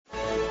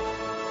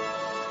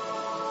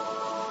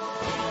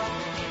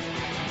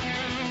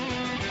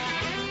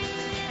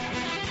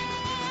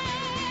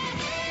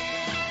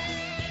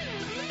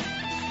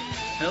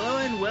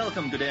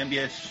welcome to the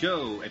MBS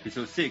Show,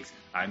 episode 6.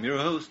 I'm your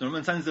host,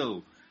 Norman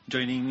Sanzo.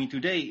 Joining me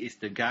today is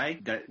the guy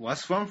that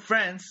was from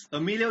France,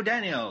 Emilio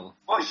Daniel.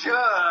 Bonjour,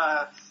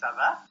 ça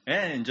va?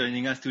 And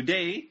joining us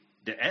today,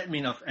 the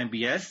admin of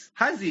MBS,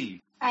 Hazi.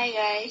 Hi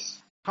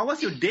guys. How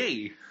was your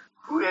day?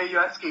 Who are you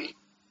asking?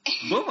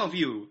 Both of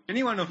you.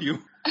 Any one of you.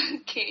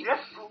 Okay. Yes,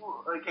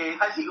 okay,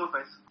 Haji go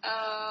first.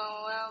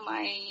 Well,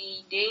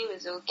 my day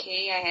was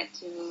okay. I had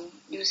to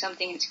do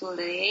something at school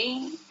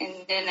today, and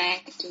then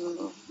I had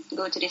to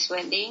go to this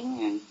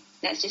wedding, and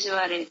that's just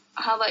about it.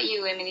 How about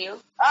you, Emilio?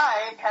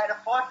 I had a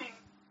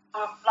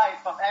 14-hour flight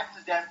from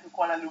Amsterdam to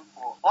Kuala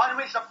Lumpur. On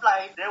which the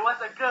flight, there was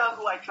a girl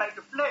who I tried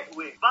to flirt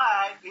with.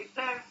 But it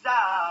turns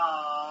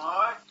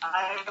out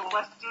I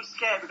was too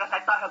scared because I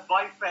thought her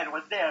boyfriend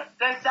was there.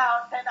 Turns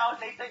out, 10 hours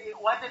later, it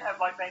wasn't her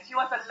boyfriend. She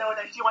was alone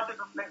and she wanted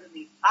to flirt with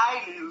me.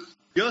 I lose.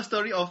 Your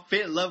story of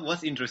failed love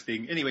was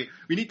interesting. Anyway,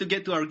 we need to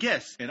get to our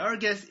guest. And our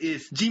guest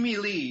is Jimmy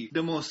Lee,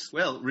 the most,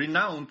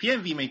 renowned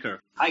PMV maker.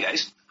 Hi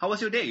guys. How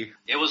was your day?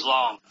 It was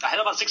long. I had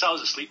about 6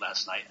 hours of sleep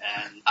last night,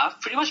 and I've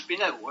pretty much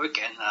been at work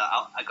and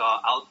I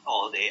got out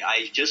all day.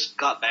 I just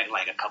got back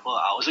like a couple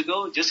of hours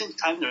ago, just in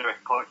time to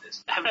record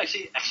this. I haven't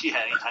actually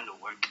had any time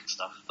to work and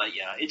stuff, but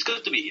yeah, it's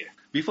good to be here.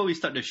 Before we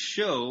start the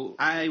show,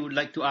 I would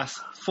like to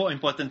ask 4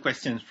 important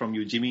questions from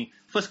you, Jimmy.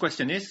 First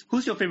question is,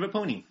 who's your favorite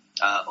pony?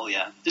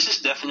 This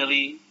is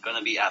definitely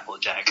gonna be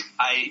Applejack.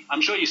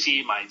 I'm sure you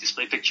see my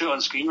display picture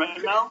on screen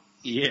right now.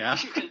 Yeah.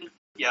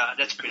 Yeah,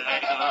 that's great. I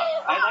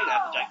like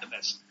Applejack the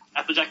best.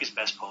 Applejack is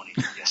best pony,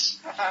 yes.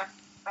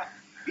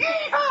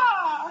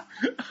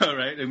 All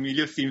right,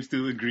 Emilio seems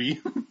to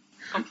agree.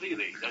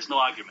 Completely. There's no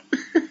argument.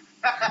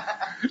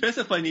 That's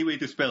a funny way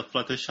to spell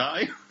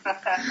Fluttershy.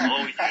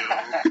 Oh,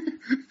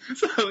 you.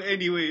 So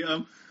anyway,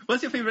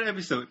 what's your favorite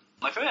episode?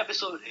 My favorite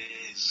episode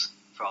is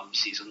from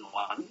season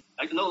 1.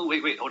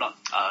 Wait, hold on.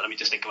 Let me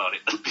just think about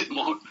it a bit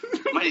more.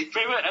 My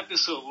favorite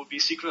episode would be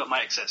Secret of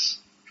My Excess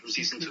from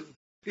season 2.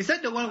 Is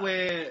that the one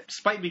where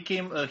Spike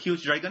became a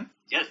huge dragon?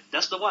 Yeah,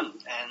 that's the one.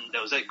 And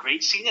there was that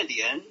great scene at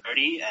the end,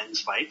 Ernie and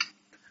Spike.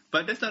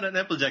 But that's not an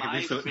Applejack My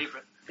episode.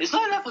 favorite. It's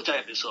not an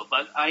Applejack episode,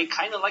 but I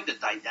kind of like the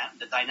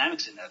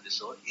dynamics in the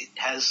episode. It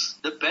has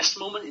the best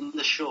moment in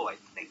the show, I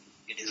think.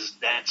 It is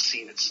that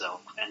scene itself,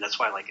 and that's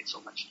why I like it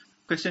so much.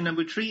 Question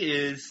number 3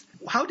 is,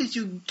 how did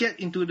you get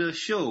into the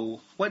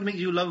show? What made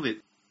you love it?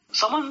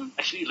 Someone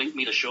actually linked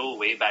me the show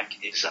way back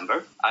in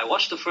December. I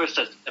watched the first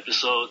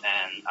episode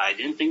and I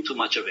didn't think too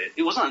much of it.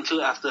 It wasn't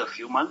until after a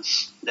few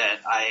months that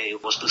I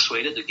was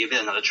persuaded to give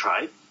it another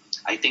try.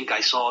 I think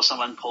I saw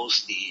someone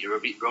post the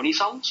Roni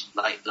songs,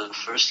 like the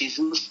first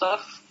season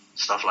stuff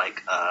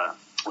like,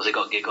 what's it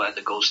called, Giggle at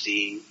the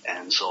Ghosty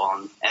and so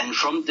on. And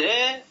from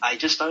there, I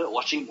just started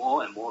watching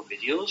more and more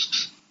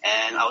videos.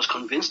 And I was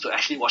convinced to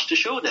actually watch the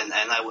show then.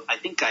 And I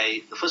think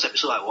the first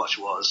episode I watched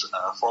was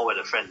Four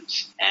Weather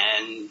Friends.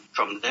 And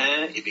from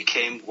there, it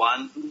became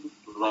one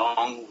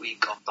long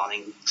week of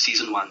donning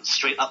season 1,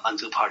 straight up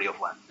until Party of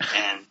One.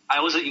 And I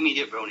was an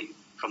immediate brony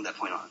from that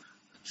point on.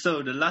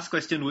 So the last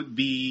question would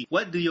be,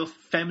 what do your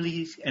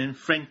family and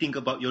friends think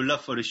about your love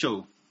for the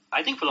show?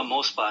 I think for the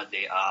most part,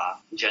 they are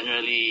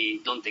generally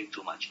don't think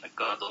too much. Like,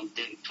 don't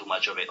think too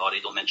much of it, or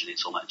they don't mention it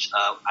so much.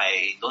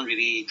 I don't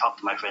really talk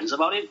to my friends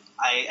about it.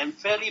 I am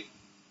fairly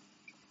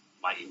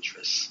my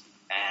interests.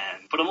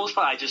 And for the most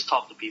part, I just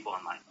talk to people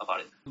online about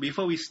it.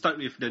 Before we start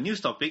with the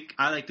news topic,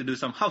 I like to do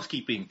some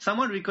housekeeping.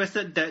 Someone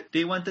requested that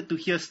they wanted to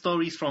hear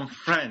stories from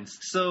France.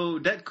 So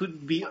that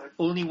could be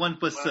only one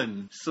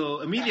person.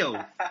 So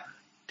Emilio,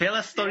 tell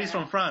us stories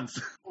from France.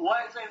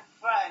 What's in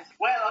France?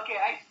 Well, okay,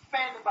 I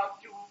spent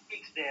about 2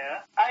 weeks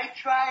there. I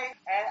tried,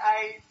 and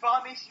I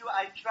promise you,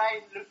 I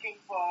tried looking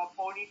for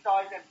pony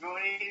toys and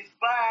bronies,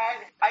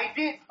 but I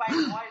did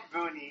find one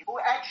brony who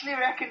actually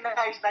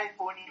recognized Night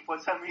Pony for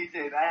some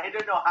reason. I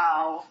don't know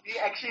how. He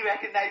actually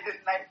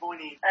recognizes Night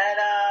Pony. And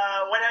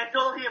when I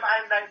told him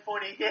I'm Night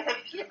Pony, he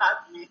actually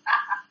hugged me.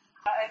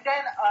 And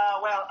then,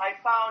 I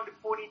found the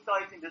pony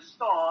toys in the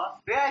store.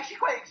 They're actually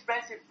quite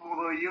expensive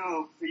for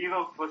Europe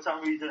for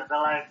some reason.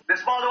 The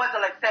smaller ones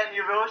are like 10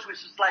 euros, which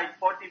is like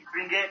 40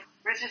 ringgit,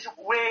 which is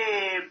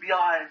way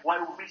beyond what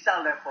we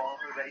sell them for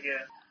over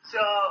here. So,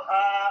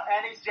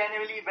 and it's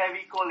generally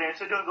very cold there,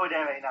 so don't go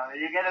there right now.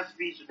 You get a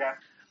speech with them.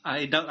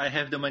 I doubt I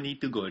have the money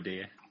to go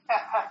there.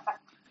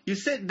 You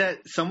said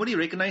that somebody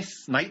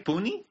recognized Night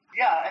Pony?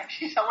 Yeah,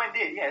 actually someone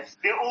did, yes.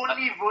 The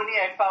only brony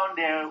I found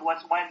there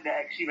was one that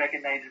actually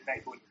recognizes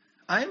Night Pony.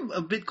 I'm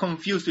a bit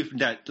confused with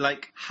that.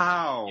 Like,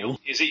 how?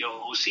 Is it your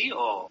OC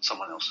or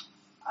someone else?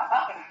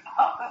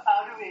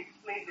 How do we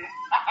explain this?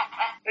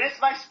 It's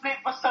my split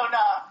persona.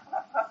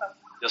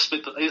 Your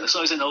split,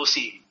 so it's an OC.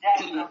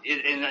 Yeah.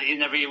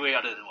 In every way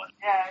other than one.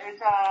 Yeah,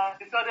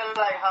 it's sort of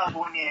like how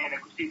Pony and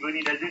Acoustic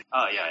Brony does it.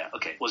 Oh, yeah,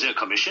 okay. Was it a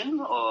commission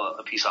or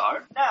a piece of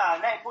art? Nah,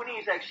 Night Pony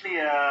is actually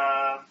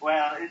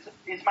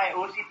it's my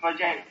OC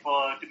project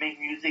to make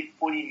music,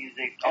 pony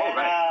music. Oh, and,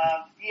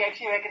 right. He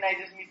actually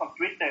recognizes me from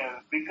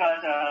Twitter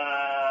because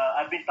I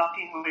I've been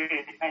talking with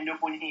Ando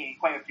Pony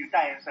quite a few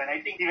times, and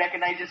I think he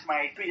recognizes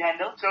my tweet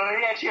handle. So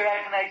he actually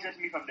recognizes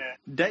me from there.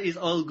 That is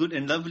all good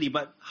and lovely,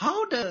 but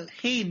how the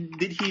hey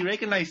did he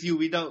recognize you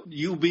without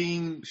you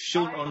being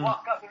shown I on?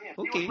 walked up to him.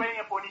 He Okay. was wearing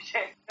a pony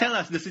shirt. Tell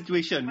us the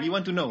situation. We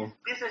want to know.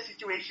 This is a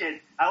situation.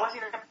 I was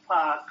in a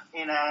park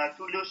in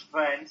Toulouse,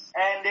 France,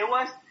 and it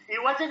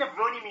wasn't a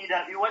brony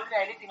meetup. It wasn't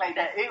anything like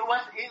that. It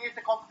is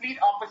the complete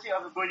opposite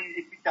of a brony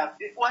meetup.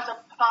 It was a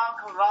punk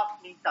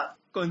rock meetup.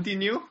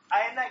 Continue.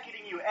 I am not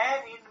kidding you.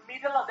 And in the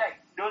middle of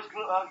those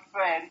group of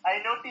friends,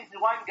 I noticed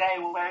one guy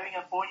wearing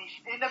a pony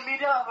shirt. In the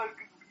middle of a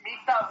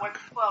meetup where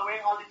people are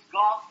wearing all this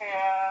golf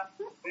hair,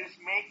 this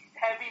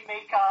heavy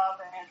makeup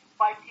and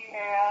spiky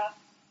hair,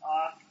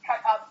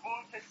 cut up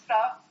boots and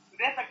stuff.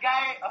 There's a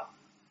guy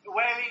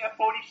wearing a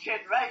pony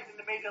shirt right in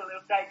the middle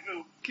of that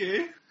group.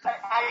 Okay.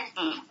 I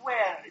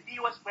swear he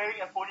was wearing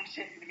a pony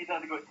shirt in the middle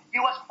of the group. He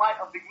was part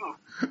of the group.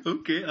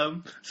 Okay.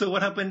 So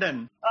what happened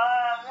then?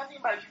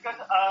 Nothing much because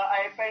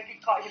I apparently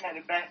caught him at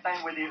a bad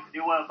time when they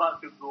were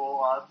about to go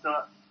off. So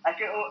I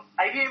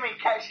didn't even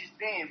catch his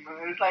name.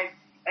 It was like,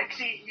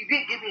 actually, he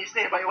did give me his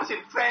name, but it was in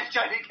French.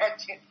 I didn't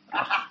catch it.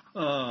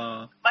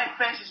 My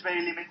French is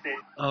very limited.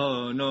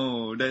 Oh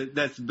no,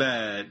 that's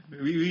bad.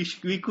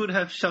 We could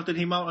have shouted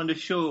him out on the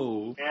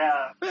show.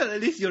 Yeah. Well, at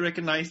least you're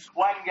recognized.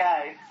 One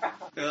guy.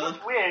 It Yeah. was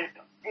weird.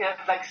 Yeah,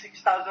 like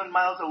 6,000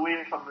 miles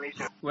away from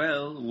Malaysia.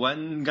 Well,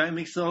 one guy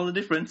makes all the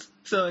difference.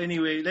 So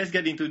anyway, let's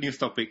get into news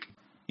topic.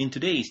 In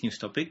today's news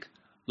topic,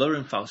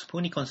 Lauren Faust's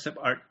pony concept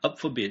art up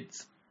for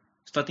bids.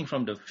 Starting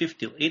from the 5th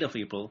till 8th of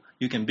April,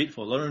 you can bid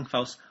for Lauren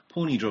Faust's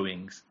pony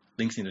drawings.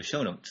 Links in the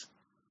show notes.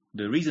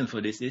 The reason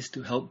for this is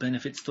to help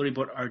benefit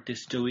storyboard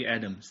artist Joey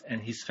Adams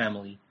and his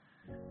family.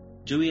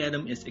 Joey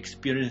Adams is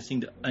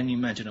experiencing the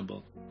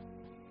unimaginable.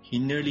 He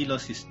nearly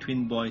lost his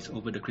twin boys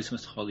over the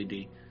Christmas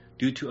holiday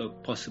due to a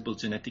possible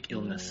genetic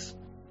illness.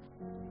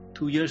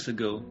 2 years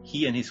ago,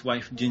 he and his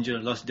wife Ginger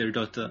lost their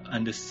daughter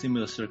under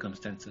similar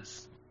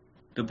circumstances.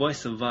 The boys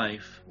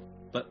survive,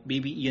 but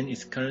baby Ian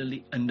is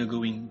currently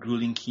undergoing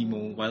grueling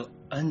chemo while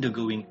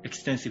undergoing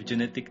extensive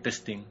genetic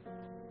testing.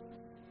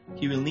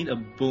 He will need a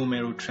bone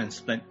marrow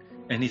transplant,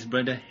 and his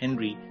brother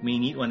Henry may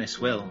need one as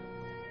well.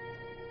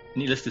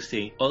 Needless to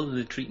say, all of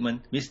the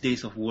treatment, missed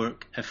days of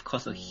work have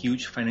caused a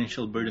huge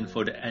financial burden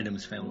for the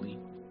Adams family.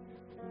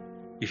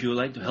 If you would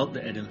like to help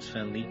the Adams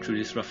family through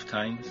these rough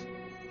times,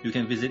 you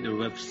can visit their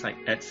website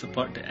at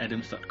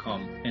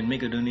supporttheadams.com and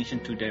make a donation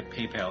to their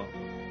PayPal.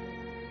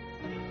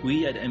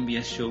 We at the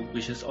MBS Show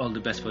wishes all the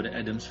best for the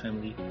Adams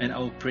family, and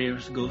our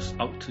prayers goes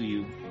out to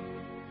you.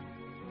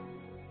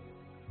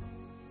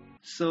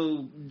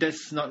 So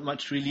that's not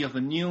much really of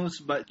a news,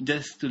 but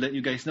just to let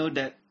you guys know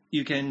that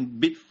you can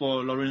bid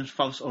for Lawrence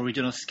Faust's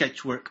original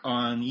sketch work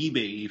on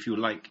eBay if you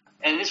like.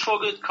 And it's for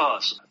good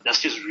cause.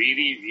 That's just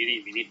really,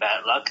 really, really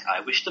bad luck.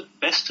 I wish the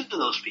best to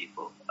those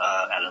people,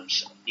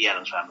 the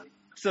Adams family.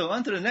 So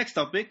on to the next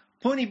topic,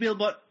 pony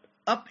billboard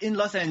up in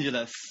Los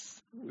Angeles.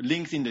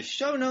 Links in the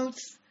show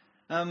notes.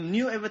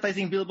 New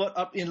advertising billboard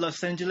up in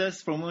Los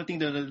Angeles promoting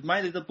the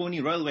My Little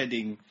Pony Royal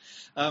Wedding.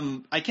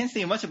 I can't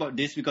say much about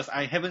this because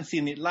I haven't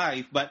seen it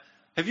live, but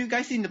have you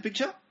guys seen the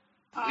picture?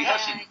 We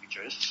have seen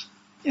pictures.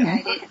 Yeah,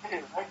 I did.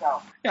 Right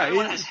now. Yeah,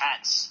 Everyone has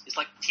hats. It's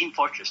like Team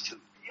Fortress 2.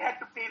 You had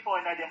to pay for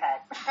another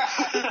hat.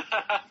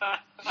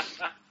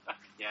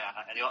 Yeah,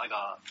 and you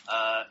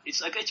know, it's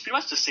pretty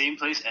much the same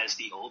place as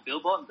the old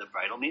billboard, the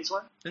Bridal Maids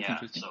one. That's yeah,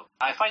 interesting. so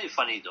I find it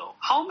funny though.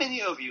 How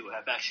many of you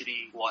have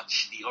actually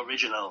watched the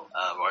original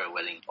Royal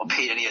Wedding, or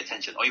paid any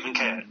attention, or even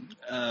cared?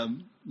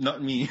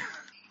 Not me.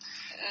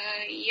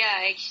 Yeah,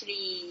 I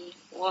actually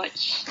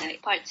watched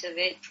like parts of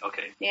it.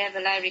 Okay. They have a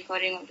live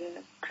recording of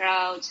the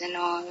crowds and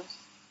all.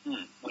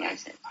 Okay.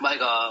 Yes. Like,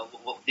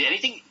 did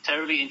anything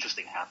terribly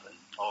interesting happen,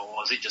 or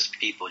was it just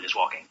people just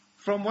walking?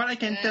 From what I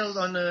can tell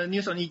on the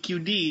news on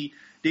EQD,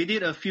 they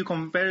did a few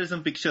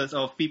comparison pictures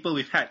of people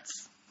with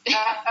hats.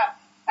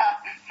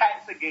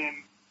 Hats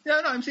again. Yeah,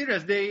 no, I'm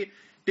serious. They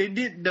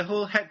did the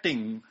whole hat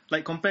thing,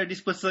 like compare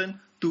this person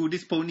to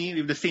this pony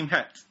with the same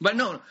hat. But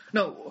no.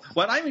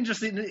 What I'm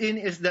interested in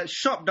is that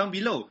shop down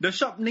below. The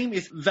shop name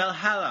is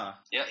Valhalla.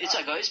 Yeah,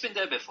 it's been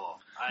there before.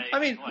 I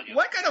mean, no idea.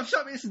 what kind of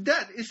shop is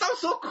that? It sounds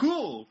so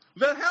cool.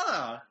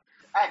 Valhalla.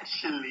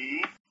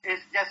 Actually,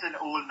 it's just an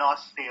old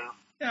Norse tale.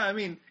 Yeah, I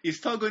mean, is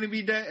Thor going to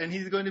be there and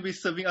he's going to be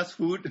serving us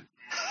food?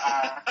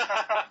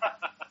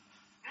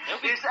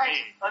 That'd be It's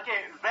great.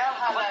 okay,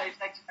 Valhalla is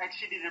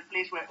actually the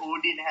place where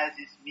Odin has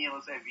his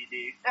meals every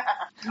day.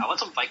 I want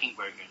some Viking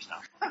burgers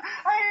now.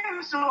 I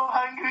am so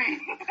hungry.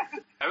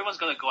 Everyone's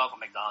gonna go out for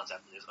McDonald's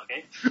after this,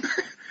 okay?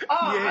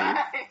 All Yeah.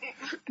 right.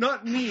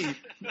 Not me.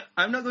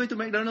 I'm not going to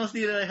McDonald's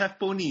till I have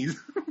ponies.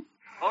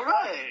 All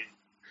right.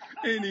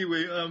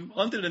 Anyway,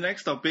 on to the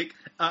next topic.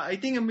 I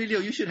think, Emilio,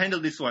 you should handle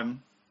this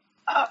one.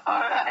 Alright,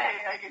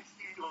 I can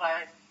see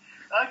why.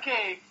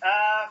 Okay,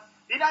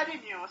 in other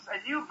news, a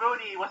new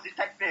brony was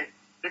detected.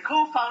 The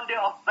co-founder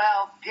of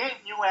Valve, Gabe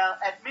Newell,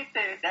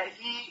 admitted that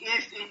he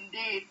is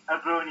indeed a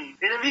brony.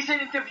 In a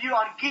recent interview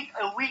on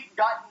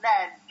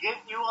geekaweek.net,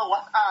 Gabe Newell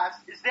was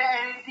asked, "Is there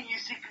anything you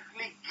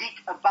secretly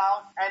geek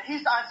about, and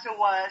his answer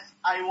was,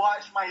 I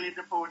watched My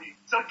Little Pony.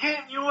 So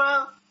Gabe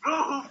Newell,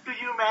 bro, hoof to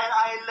you, man.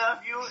 I love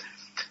you.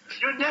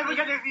 You're never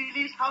gonna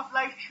release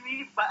Half-Life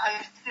 3, but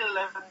I still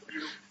love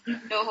you.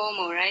 No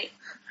homo, right?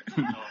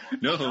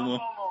 No homo.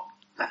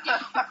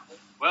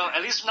 Well,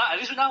 at least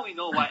now we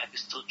know why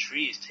episode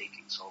 3 is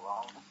taking so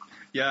long.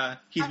 Yeah,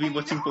 he's been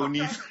watching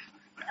ponies.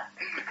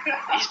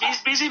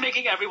 He's busy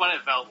making everyone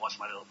at Val watch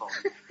My Little Pony.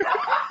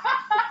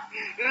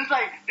 It was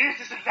like, this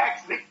is the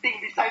next big thing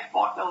besides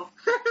Portal.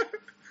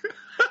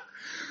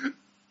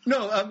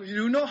 No,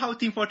 you know how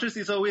Team Fortress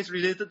is always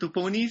related to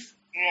ponies?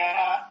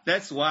 Yeah.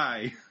 That's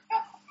why.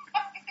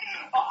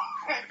 Oh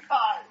my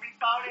god, we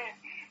found it.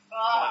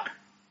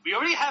 We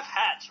already have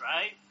hats,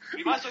 right?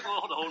 We might as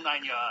well go the whole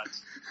 9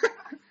 yards.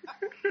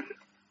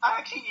 I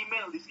actually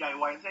emailed this guy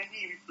once and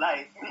he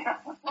replied.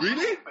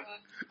 Really?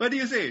 What do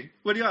you say?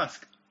 What do you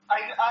ask?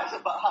 I asked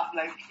about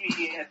Half-Life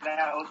 3 and then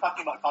I was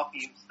talking about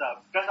coffee and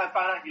stuff. Because I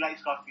found out he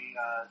likes coffee,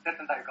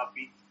 certain type of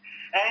coffee.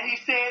 And he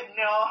said,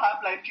 no,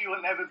 Half-Life 3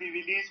 will never be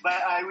released, but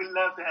I would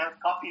love to have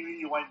coffee with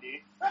you one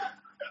day.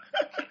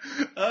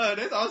 Oh,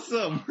 that's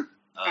awesome.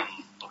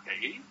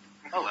 Okay.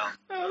 Oh well.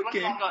 Okay.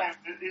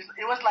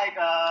 It was like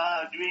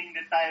during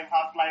the time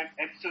Half-Life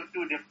episode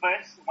 2, the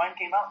first one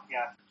came out.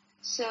 Yeah.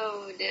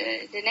 So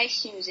the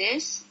next news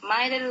is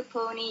My Little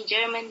Pony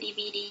German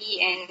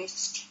DVD and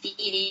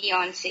CD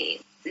on sale.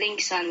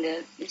 Links on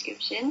the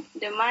description.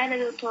 The My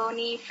Little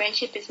Pony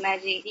Friendship is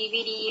Magic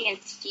DVD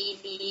and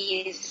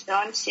CD is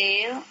on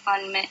sale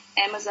on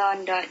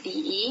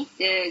Amazon.de,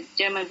 the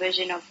German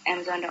version of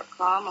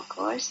Amazon.com, of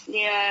course.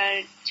 There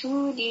are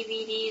 2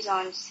 DVDs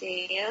on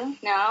sale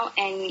now,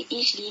 and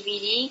each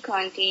DVD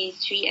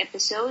contains 3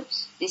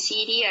 episodes. The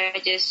CD are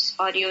just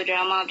audio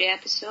drama of the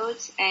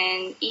episodes,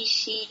 and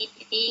each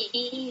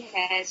CD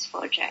has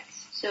 4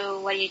 tracks. So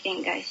what do you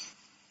think, guys?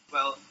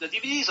 Well, the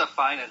DVDs are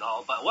fine and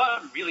all, but what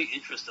I'm really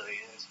interested in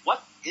is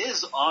what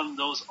is on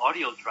those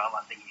audio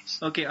drama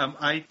thingies. Okay,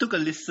 I took a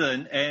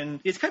listen and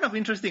it's kind of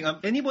interesting.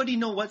 Anybody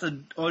know what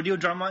an audio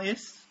drama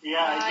is? Yeah,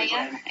 I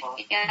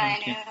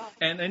know.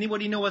 And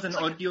anybody know what an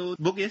audio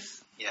book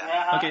is?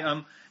 Yeah.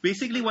 Okay,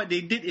 basically what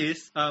they did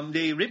is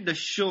they ripped the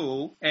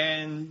show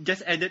and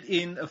just added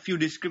in a few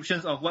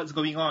descriptions of what's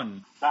going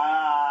on.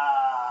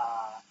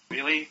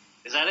 Really?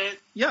 Is that it?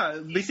 Yeah,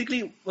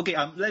 basically, okay,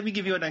 let me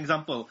give you an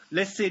example.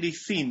 Let's say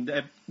this scene,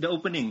 the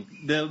opening,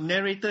 the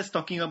narrator's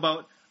talking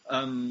about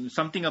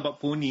something about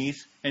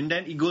ponies, and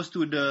then it goes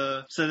to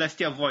the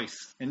Celestia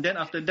voice. And then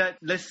after that,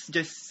 let's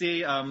just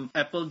say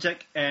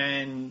Applejack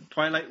and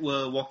Twilight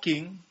were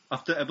walking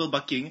after Apple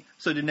bucking.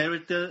 So the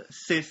narrator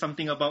says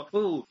something about,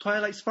 oh,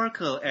 Twilight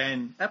Sparkle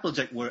and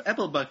Applejack were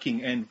apple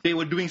bucking, and they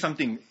were doing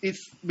something.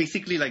 It's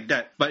basically like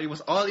that, but it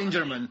was all in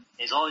German.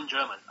 It's all in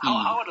German.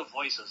 How are the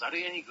voices? Are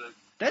they any good?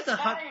 That's a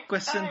hard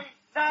question.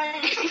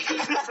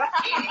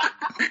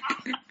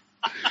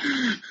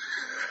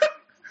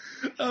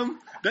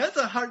 That's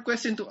a hard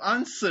question to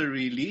answer,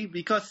 really,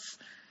 because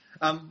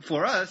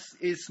for us,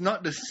 it's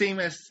not the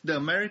same as the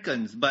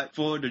Americans, but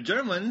for the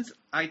Germans,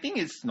 I think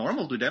it's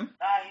normal to them.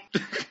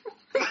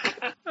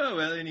 Oh,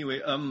 well,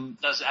 anyway.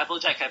 Does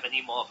Applejack have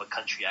any more of a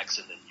country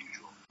accent than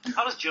usual?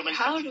 How does German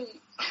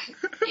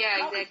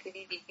Yeah,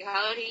 exactly.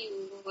 How do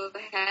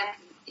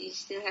you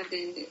still have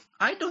the...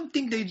 I don't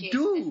think they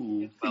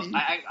do. Well,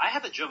 I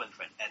have a German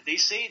friend, and they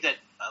say that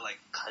like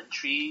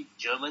country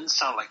Germans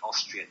sound like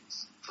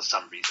Austrians for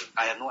some reason.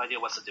 I have no idea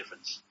what's the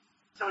difference.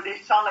 So they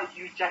sound like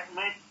Hugh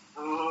Jackman?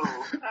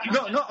 Oh.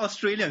 No, not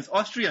Australians.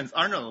 Austrians,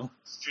 Arnold.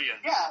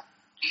 Austrians. Yeah.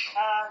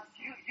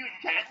 Hugh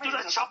Jackman. To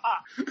the chopper.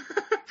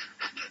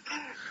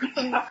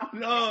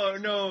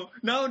 No.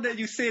 Now that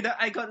you say that,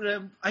 I got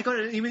an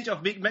image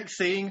of Big Mac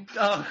saying,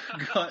 "Oh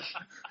God,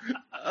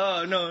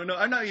 oh no,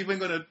 I'm not even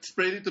gonna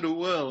spread it to the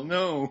world.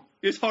 No,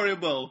 it's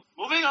horrible."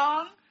 Moving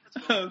on.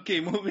 Okay,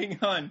 moving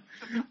on.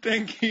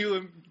 Thank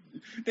you,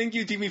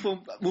 Jimmy,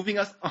 for moving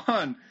us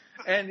on.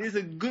 And it's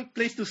a good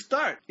place to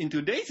start. In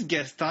today's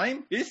guest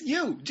time is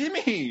you,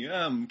 Jimmy.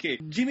 Okay,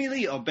 Jimmy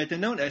Lee, or better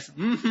known as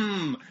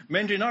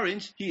Mandarin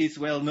Orange. He is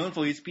well known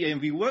for his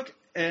PMV work,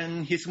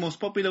 and his most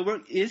popular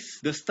work is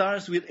The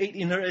Stars Will Aid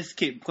in Her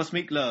Escape,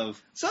 Cosmic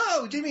Love.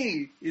 So,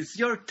 Jimmy, it's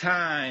your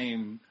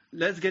time.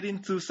 Let's get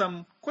into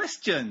some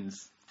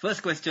questions.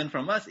 First question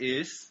from us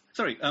is...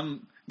 Sorry,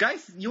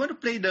 guys, you want to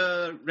play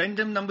the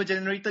random number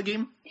generator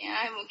game? Yeah,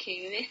 I'm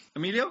okay with it.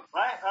 Emilio?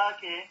 Right,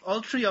 okay.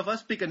 All 3 of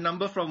us pick a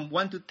number from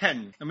 1 to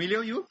 10.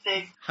 Emilio, you?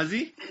 6.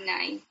 Hazi?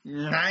 9.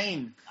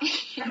 9.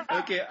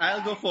 Okay,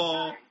 I'll go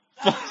for...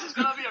 This is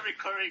gonna be a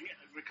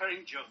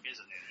recurring joke,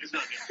 isn't it? It's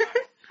gonna be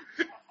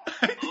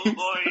oh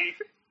boy.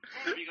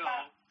 Here we go.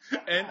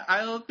 And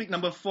I'll pick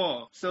number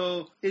 4.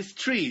 So it's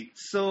 3.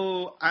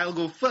 So I'll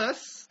go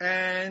first.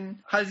 And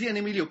Hazi and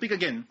Emilio, pick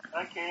again.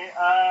 Okay,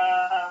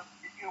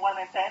 between 1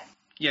 and 10?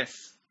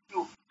 Yes.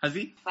 2.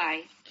 Hazi?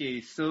 5.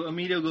 Okay, so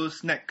Emilio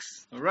goes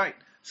next. Alright.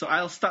 So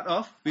I'll start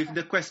off with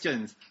the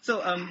questions.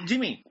 So,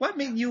 Jimmy, what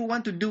made you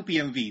want to do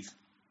PMVs?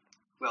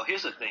 Well,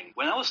 here's the thing.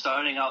 When I was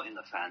starting out in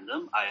the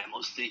fandom, I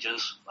mostly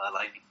just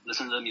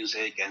listen to the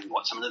music and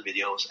watch some of the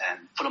videos.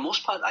 And for the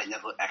most part, I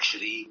never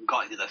actually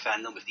got into the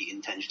fandom with the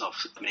intention of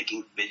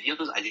making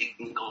videos. I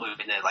didn't go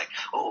in there like,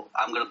 oh,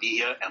 I'm going to be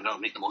here and I'm going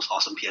to make the most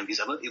awesome PMVs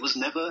ever. It was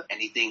never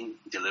anything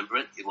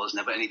deliberate. It was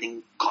never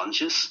anything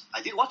conscious.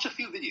 I did watch a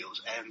few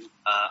videos and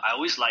I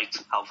always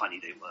liked how funny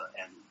they were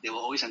and they were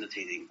always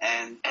entertaining.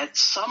 And at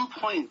some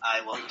point,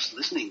 I was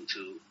listening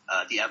to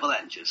The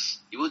Avalanches.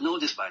 You would know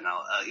this by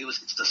now.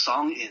 It's the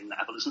song in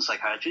Evolution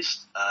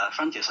Psychiatrist,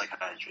 Frontier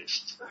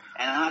Psychiatrist.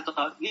 And I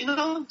thought,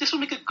 this would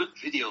make a good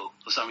video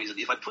for some reason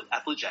if I put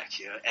Applejack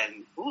here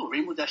and,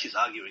 Rainbow Dash is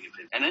arguing with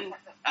him. And then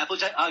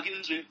Applejack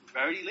argues with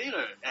Verity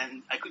later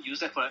and I could use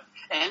that for it.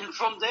 And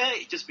from there,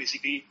 it just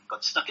basically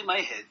got stuck in my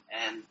head.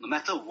 And no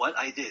matter what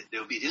I did,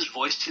 there would be this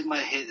voice in my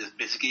head that's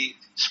basically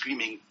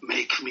screaming,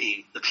 make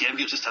me. The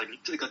PMV was just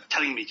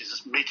telling me,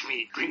 just make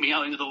me, bring me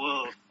out into the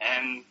world.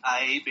 And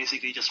I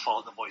basically just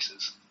followed the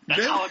voices.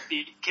 That's how I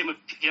became a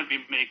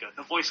PMV maker.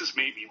 The voices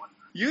made me one.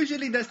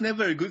 Usually that's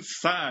never a good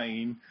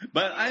sign,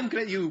 but I'm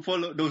glad you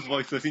followed those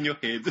voices in your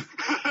head. Jimmy,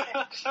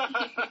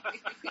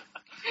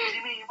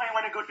 you might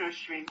want to go to a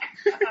shrink.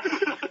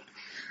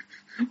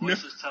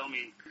 Voices tell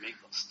me to make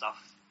stuff.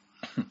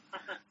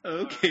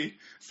 Okay,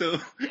 so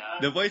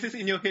the voices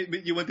in your head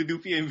make you want to do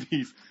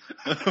PMVs.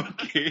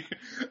 Okay.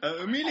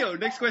 Emilio,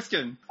 next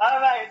question.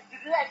 Alright,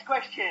 the next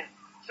question.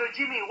 So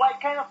Jimmy, what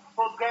kind of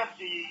programs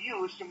do you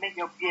use to make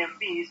your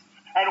PMVs?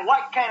 And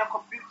what kind of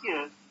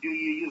computer do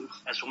you use?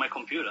 As for my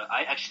computer,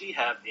 I actually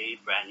have a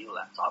brand new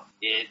laptop.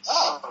 It's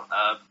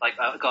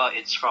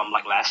it's from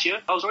last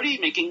year. I was already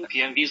making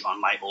PMVs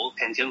on my old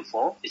Pentium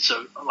 4. It's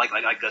a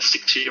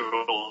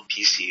 6-year-old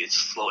PC. It's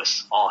slow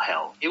as all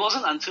hell. It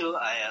wasn't until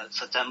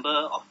September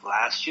of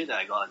last year that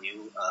I got a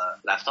new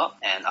laptop,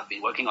 and I've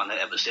been working on it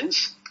ever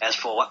since. As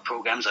for what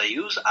programs I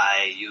use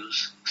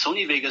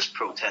Sony Vegas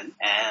Pro 10,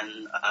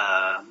 and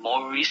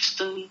more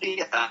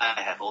recently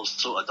I have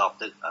also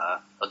adopted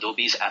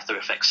Adobe's After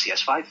Effects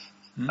CS5.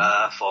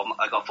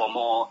 For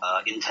more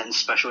intense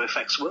special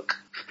effects work.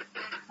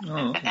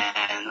 Oh, okay.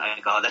 And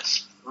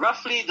that's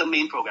roughly the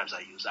main programs I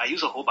use. I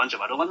use a whole bunch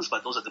of other ones,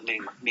 but those are the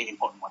main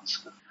important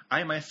ones.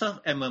 I myself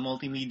am a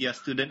multimedia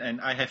student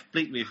and I have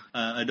played with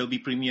Adobe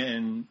Premiere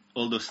and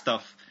all those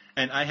stuff.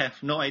 And I have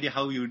no idea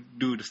how you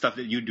do the stuff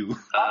that you do. Can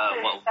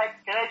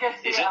I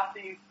just say after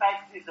you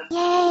type is a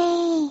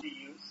to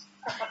use?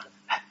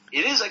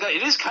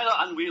 It is kind of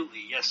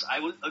unwieldy. Yes, I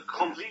would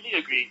completely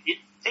agree. It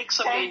takes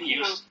some getting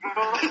used.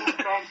 Bro.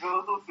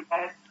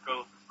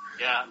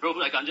 Yeah, bro.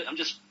 I'm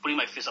just putting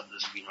my fist up to the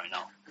screen right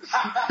now.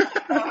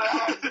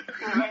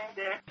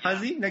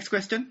 Hazi, next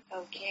question.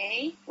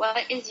 Okay.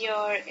 What is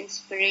your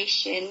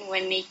inspiration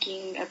when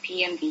making a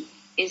PMV?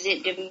 Is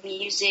it the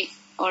music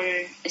or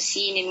a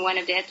scene in one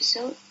of the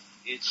episodes?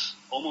 It's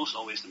almost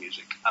always the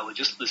music. I would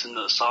just listen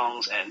to the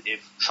songs, and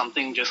if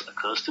something just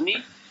occurs to me,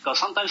 because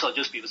sometimes I'll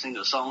just be listening to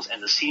the songs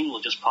and the scene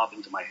will just pop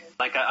into my head.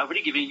 I've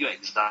already given you an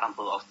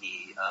example of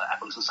the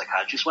Evolution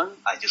Psychiatrist one.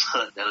 I just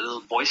heard that little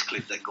voice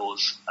clip that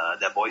goes,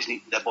 that boy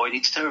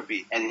needs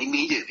therapy. And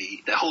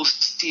immediately, the whole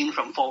scene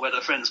from Four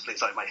Weather Friends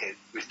plays out in my head,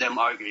 with them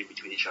arguing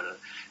between each other.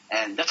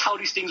 And that's how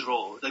these things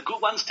roll. The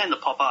good ones tend to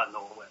pop out of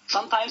nowhere.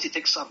 Sometimes it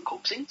takes some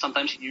coaxing.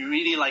 Sometimes you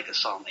really like a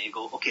song and you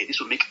go, okay, this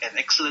would make an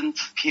excellent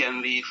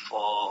PMV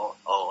for,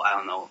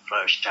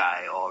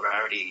 Fluttershy or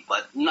Rarity.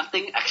 But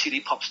nothing actually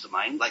pops to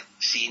mind, like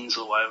scenes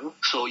or whatever.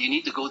 So you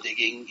need to go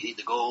digging. You need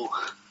to go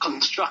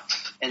construct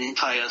an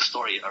entire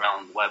story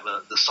around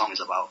whatever the song is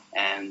about.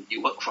 And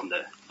you work from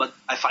there. But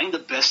I find the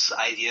best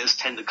ideas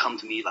tend to come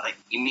to me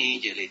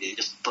immediately. They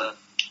just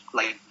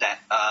like that.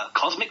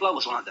 Cosmic Love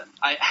was one of them.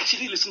 I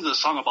actually listened to the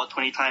song about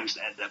 20 times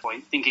at that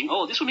point, thinking,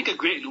 this would make a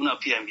great Luna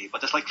PMV,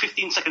 but there's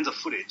 15 seconds of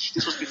footage.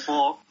 This was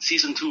before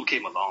Season 2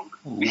 came along.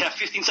 Ooh. We have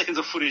 15 seconds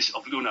of footage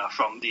of Luna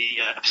from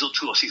the Episode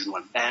 2 of Season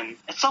 1. And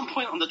at some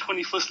point on the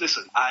 21st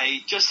listen,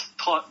 I just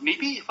thought,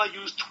 maybe if I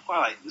use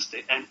Twilight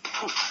instead, and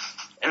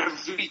poof,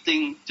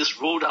 everything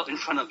just rolled out in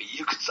front of me.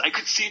 I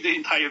could see the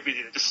entire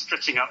video just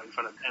stretching out in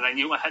front of me, and I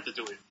knew I had to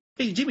do it.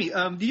 Hey, Jimmy,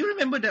 do you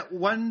remember that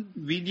one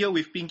video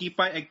with Pinkie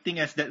Pie acting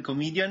as that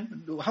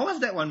comedian? How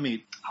was that one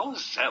made? How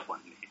was that one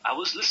made? I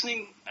was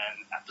listening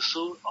an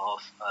episode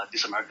of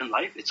This American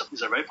Life. It's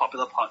a very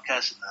popular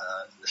podcast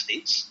in the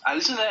States. I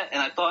listened to that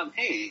and I thought,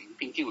 hey,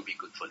 Pinkie would be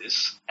good for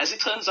this. As it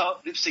turns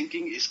out, lip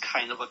syncing is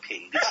kind of a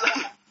pain.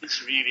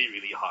 It's really,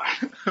 really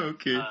hard.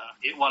 Okay.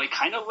 While it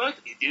kind of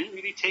worked, it didn't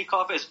really take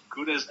off as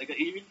good as... it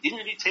didn't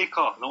really take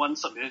off. No one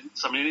submitted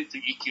to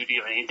EQD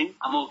or anything.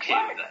 I'm okay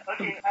with that.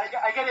 Okay,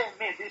 I gotta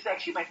admit, this is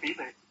actually my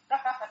favorite.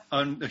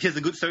 Here's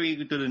a good story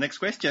to the next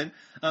question.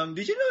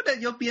 Did you know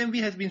that your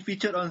PMV has been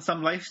featured on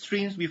some live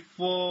streams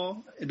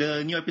before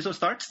the new episode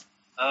starts?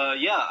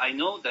 Yeah, I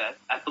know that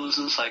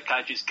Evolution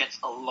Psychiatrist gets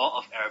a lot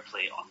of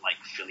airplay on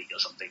Philly or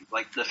something.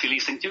 Like the Philly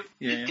thing too.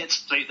 Yeah, it gets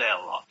played there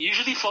a lot.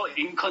 Usually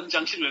in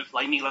conjunction with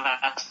Lainey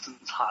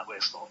Laston's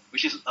Hardware Store,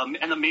 which is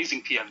an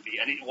amazing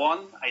PMV. And it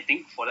won, I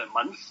think, for that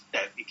month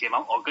that it came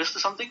out, August or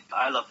something.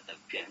 I love that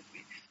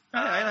PMV.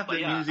 I love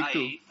the music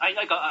too.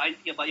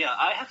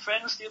 I have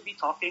friends still be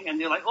talking, and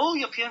they're like, "Oh,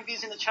 your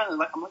PMV's in the channel."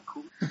 Like, I'm like,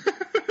 cool.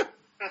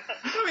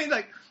 I mean,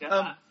 like,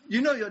 Yeah.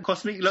 your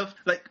Cosmic Love,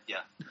 like,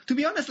 Yeah. to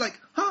be honest, like,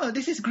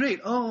 this is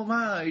great. Oh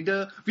my,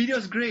 the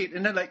video's great.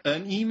 And then, like,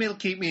 an email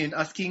came in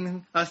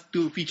asking us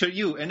to feature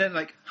you. And then,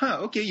 like,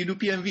 okay, you do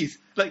PMVs.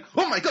 Like,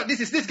 oh my god, this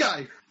is this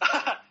guy.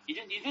 You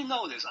didn't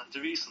know this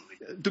until recently.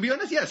 To be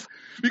honest, yes.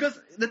 Because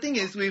the thing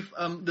is, with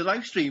the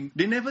live stream,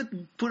 they never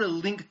put a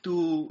link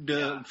to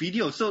the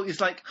video. So it's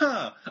like,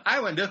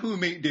 I wonder who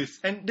made this.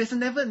 And there's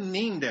never a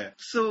name there.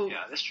 So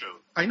Yeah, that's true.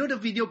 I know the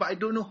video, but I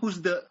don't know who's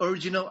the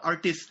original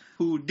artist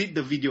who did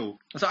the video.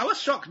 So I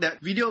was shocked that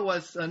video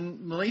was a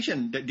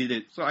Malaysian that did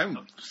it. So I would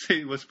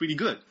say it was pretty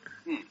good.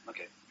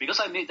 Okay. Because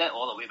I made that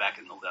all the way back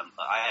in November,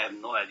 I have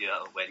no idea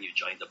when you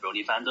joined the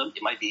Brony fandom.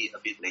 It might be a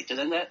bit later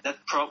than that. That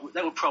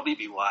would probably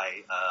be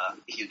why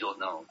you don't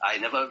know. I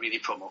never really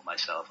promote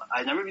myself.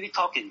 I never really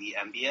talk in the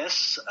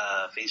MBS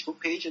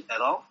Facebook page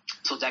at all.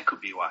 So that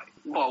could be why.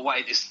 Or why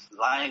it is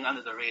lying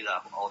under the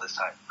radar all this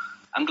time.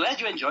 I'm glad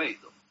you enjoy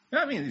it, though.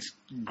 Yeah, I mean, it's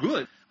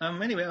good.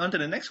 Anyway, on to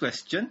the next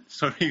question.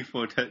 Sorry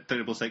for that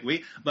terrible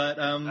segue. But,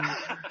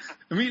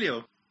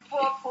 Emilio.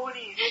 For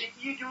ponies, did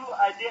you do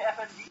Idea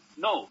FMV?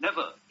 No,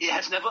 never. It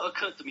has never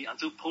occurred to me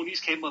until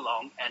ponies came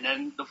along and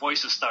then the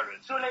voices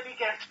started. So let me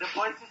guess, the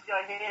voices in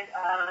your head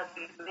are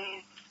the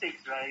main six,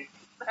 right?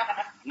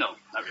 No,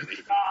 not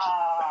really.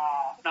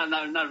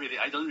 Not really.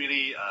 I don't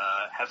really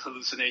have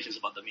hallucinations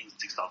about the main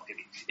six talking.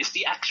 It's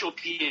the actual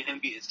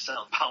PNB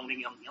itself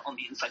pounding on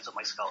the insides of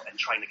my skull and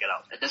trying to get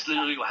out. That's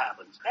literally what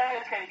happens.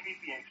 That is kind of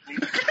creepy, actually.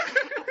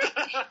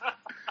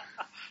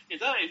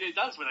 It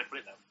does when I put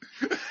it down.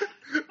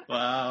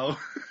 Wow.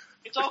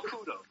 It's all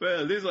cool though.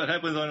 Well, this is what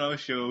happens on our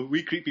show.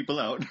 We creep people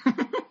out.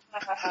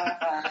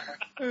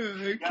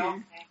 Okay.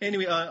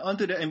 Anyway, on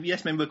to the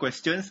MBS member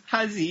questions.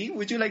 Hazi,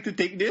 would you like to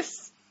take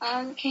this?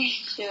 Okay,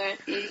 sure.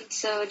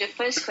 So the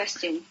first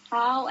question: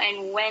 how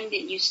and when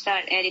did you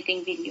start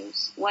editing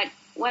videos? What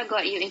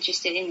got you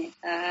interested in it?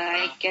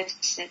 I guess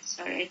that's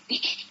already.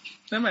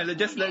 Never mind,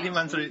 just let him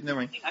answer it.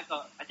 Never mind.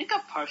 I think I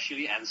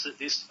partially answered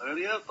this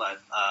earlier, but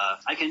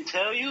I can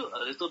tell you a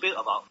little bit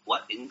about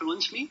what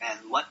influenced me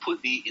and what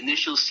put the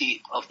initial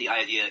seed of the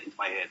idea into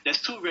my head. There's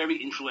two very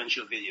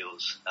influential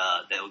videos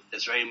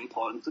that's very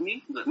important to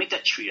me. Make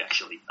that three,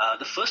 actually.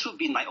 The first would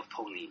be Night of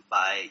Pony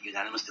by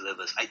Unanimous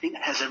Delivers. I think,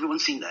 has everyone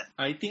seen that?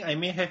 I think I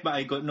may have, but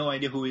I got no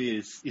idea who it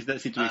is. Is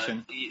that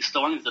situation? It's the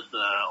one with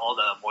all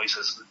the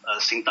voices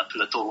synced up to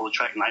the Toho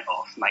track Night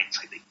of Nights,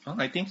 I think. Oh,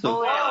 I think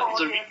so.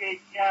 Okay.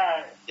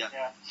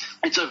 Yeah.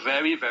 It's a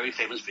very, very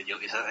famous video.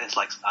 It's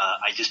like,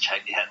 I just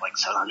checked, it had like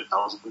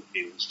 700,000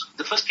 views.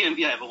 The first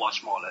PMV I ever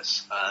watched, more or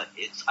less.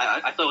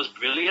 I thought it was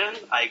brilliant.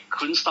 I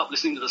couldn't stop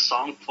listening to the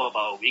song for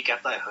about a week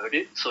after I heard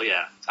it. So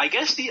yeah. I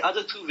guess the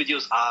other two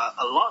videos are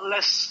a lot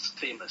less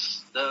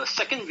famous. The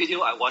second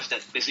video I watched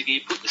that basically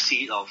put the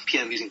seed of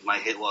PMVs into my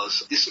head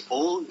was this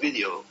old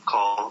video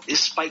called Is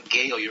Spike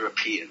Gay or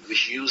European,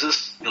 which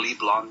uses Billy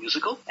Blonde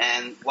musical.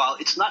 And while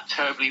it's not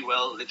terribly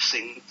well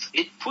lip-synced,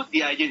 it put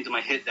the idea into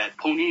my head that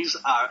ponies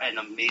are an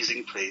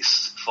amazing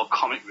place for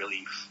comic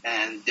relief.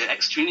 And they're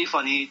extremely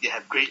funny, they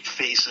have great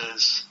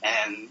faces,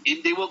 and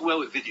they work well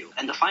with video.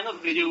 And the final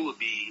video would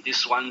be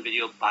this one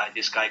video by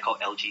this guy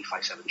called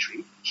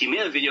LG573. He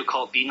made a video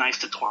called Be Nice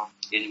to Twan,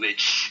 in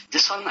which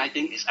this one I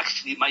think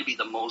might be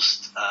the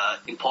most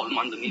important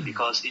one to me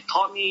because it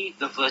taught me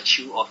the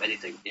virtue of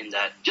editing, in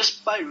that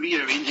just by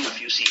rearranging a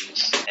few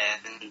scenes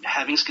and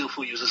having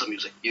skillful uses of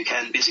music, you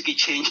can basically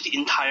change the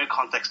entire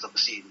context of the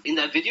scene. In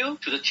that video,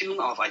 to the tune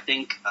of, I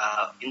think,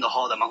 In the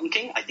Hall of the Mountain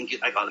King, let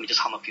me just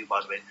hum a few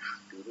bars of it.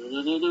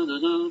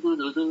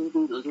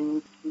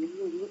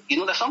 You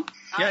know that song?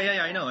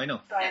 Yeah, I know. I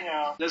know.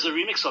 There's a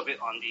remix of it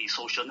on the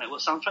Social Network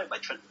soundtrack by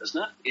Trent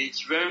Reznor.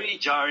 It's very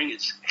jarring.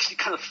 It's actually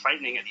kind of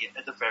frightening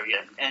at the very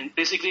end. And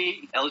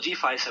basically,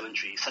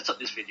 LG573 sets up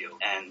this video,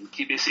 and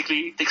he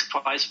basically takes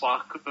Twilight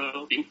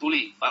Sparkle being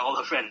bullied by all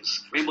her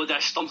friends. Rainbow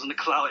Dash stomps on the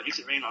cloud and makes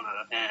it rain on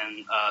her,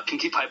 and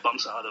Pinkie Pie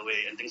bumps her out of the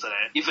way and things like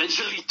that.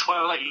 Eventually,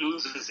 Twilight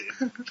loses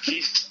it.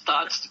 She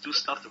starts to do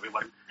stuff to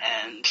everyone,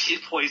 and she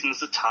poisons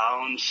the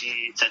town.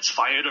 She sets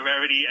fire to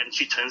Rarity, and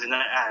she turns into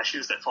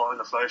ashes that fall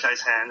into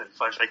Fluttershy's hand, and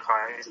Fluttershy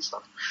cries and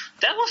stuff.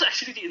 That was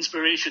actually the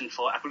inspiration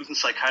for Appleton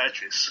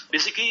Psychiatrist.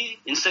 Basically,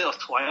 instead of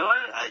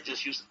Twilight, I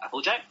just used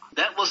Applejack.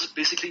 That was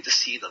basically the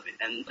seed of it,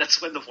 and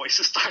that's when the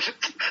voices started.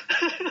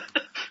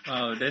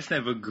 Oh, that's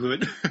never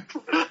good.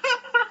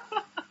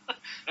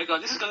 My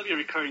God, this is going to be a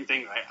recurring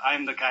thing, right?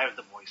 I'm the guy with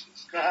the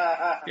voices.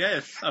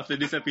 Yes, after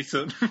this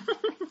episode.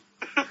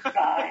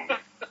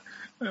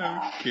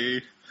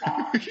 Okay.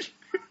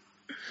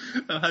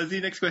 Hazi,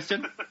 next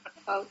question.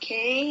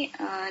 Okay,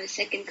 the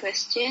second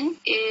question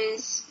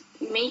is: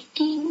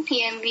 making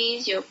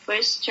PMVs your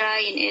first try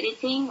in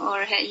editing,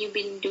 or had you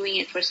been doing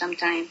it for some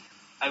time?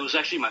 It was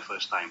actually my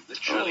first time.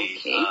 Literally,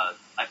 Okay.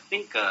 I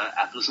think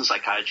Adolescent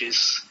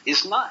Psychiatrist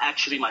is not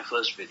actually my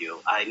first video.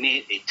 I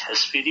made a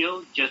test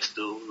video just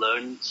to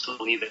learn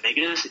Sony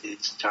Vegas.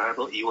 It's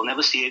terrible. You will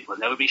never see it. Will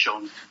never be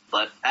shown.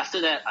 But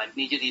after that, I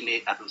immediately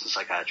made Adolescent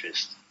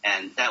Psychiatrist.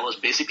 And that was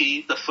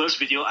basically the first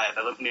video I have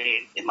ever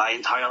made in my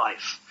entire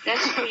life.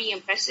 That's pretty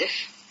impressive.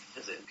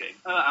 Is it? Okay.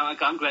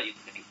 I'm glad you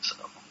think so.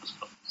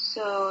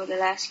 So the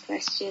last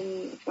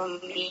question from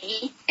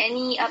me.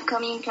 Any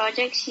upcoming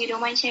projects you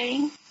don't mind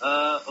sharing?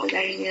 Okay. Would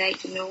I really like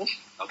to know.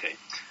 Okay.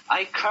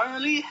 I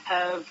currently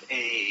have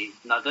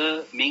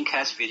another main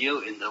cast video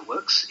in the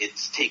works.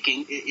 It's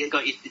taking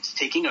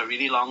a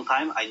really long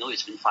time. I know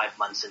it's been 5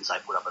 months since I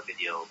put up a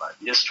video, but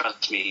just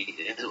trust me,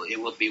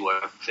 it will be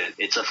worth it.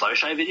 It's a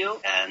Fluttershy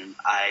video, and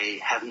I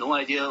have no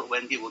idea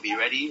when it will be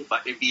ready,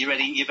 but it'll be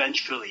ready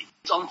eventually.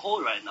 It's on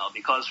hold right now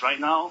because right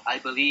now, I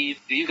believe,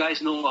 do you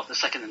guys know of the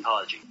second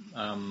anthology?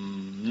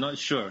 Not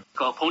sure.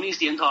 Called Ponies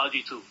the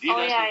Anthology 2. Do you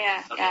guys know?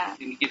 Yeah. Okay, let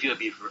me give you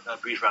a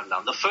brief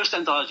rundown. The first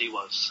anthology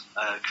was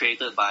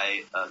created by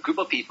a group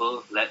of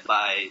people led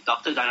by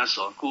Dr.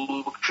 Dinosaur,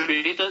 who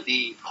created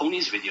the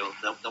Ponies video,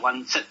 the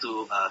one set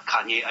to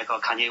Kanye. I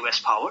call Kanye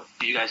West Power.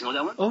 Do you guys know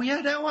that one? Oh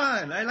yeah, that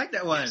one. I like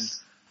that one.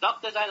 Yes.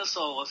 Dr.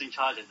 Dinosaur was in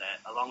charge of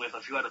that, along with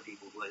a few other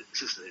people who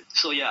assisted it.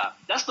 So yeah,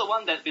 that's the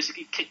one that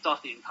basically kicked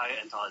off the entire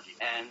anthology.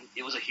 And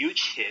it was a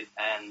huge hit.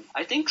 And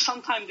I think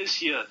sometime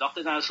this year,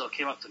 Dr. Dinosaur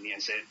came up to me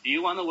and said, do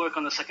you want to work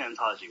on the second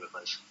anthology with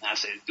us? And I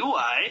said, do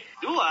I?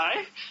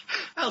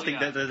 I'll take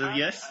that as a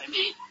yes.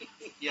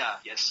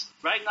 Yes.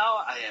 Right now,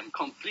 I am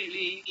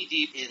completely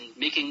deep in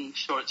making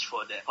shorts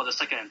for the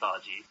second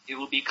anthology. It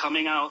will be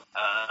coming out.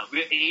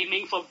 We're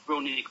aiming for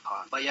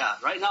BronyCon. But yeah,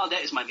 right now,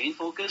 that is my main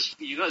focus.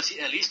 You're going to see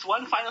at least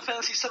one Final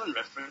Fantasy VII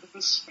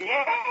reference.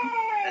 Yeah.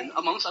 And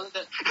amongst other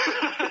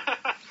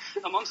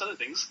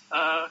things,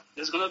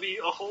 there's going to be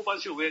a whole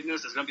bunch of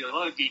weirdness. There's going to be a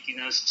lot of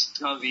geekiness. There's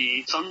going to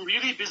be some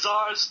really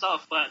bizarre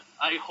stuff, but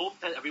I hope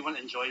that everyone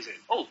enjoys it.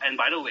 Oh, and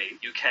by the way,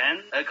 you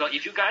can,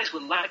 if you guys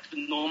would like to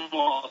know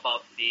more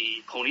about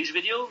the Ponies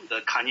video,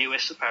 the Kanye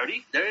West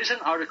parody, there is an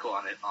article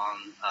on it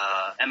on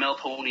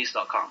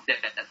mlponies.com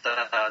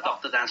that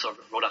Dr. Dinosaur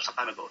wrote up some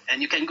time ago.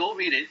 And you can go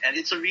read it, and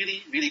it's a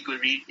really, really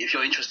good read if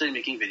you're interested in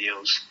making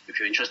videos, if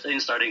you're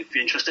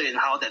interested in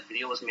how that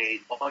video was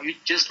made, or you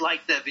just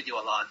like that video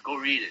a lot, go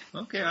read it.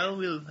 Okay, I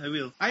will.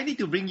 I need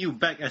to bring you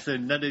back as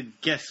another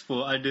guest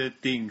for other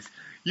things.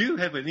 You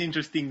have an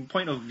interesting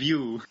point of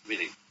view.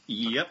 Really?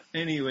 Yep.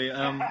 Anyway,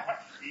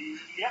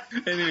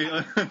 Yep.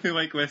 Anyway, on to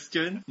my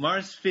question.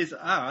 Mars Fizz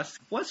asks,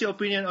 what's your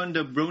opinion on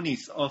the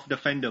bronies of the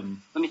fandom?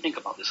 Let me think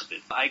about this a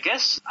bit. I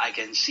guess I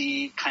can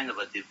see kind of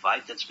a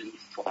divide that's been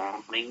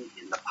forming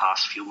in the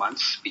past few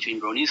months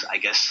between bronies, I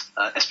guess,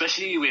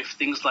 especially with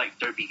things like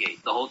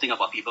Derpygate. The whole thing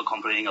about people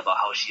complaining about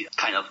how she's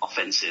kind of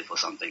offensive or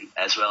something,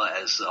 as well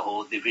as the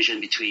whole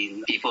division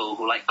between people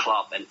who like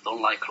Klopp and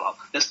don't like Klopp.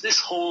 There's this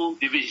whole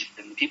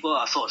division. People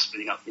are sort of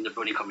splitting up in the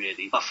brony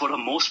community. But for the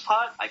most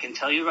part, I can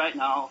tell you right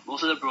now,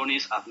 most of the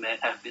bronies I've met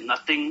have been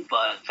nothing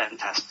but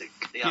fantastic.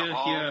 They are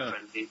all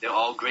friendly. They're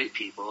all great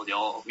people. They're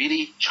all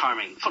really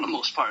charming for the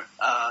most part.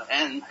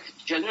 And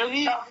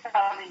generally,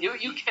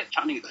 you get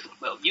charming.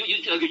 Well,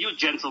 you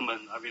gentlemen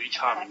are really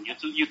charming.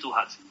 You too,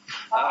 Hudson.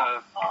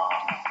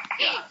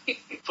 Yeah.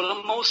 For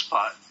the most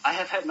part, I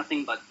have had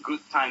nothing but good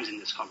times in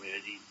this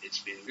community. It's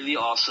been really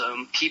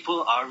awesome.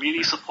 People are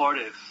really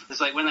supportive.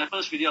 It's like when I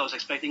first video, I was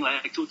expecting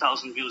like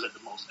 2,000 views at the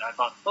most. And I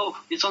thought, oh,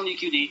 it's only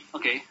QD.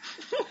 Okay.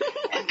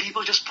 And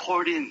people just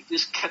poured in.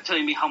 Just kept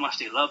telling me how much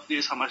they loved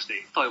this, how much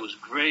they thought it was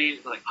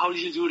great. Like, how did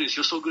you do this?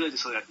 You're so good at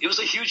this. It was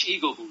a huge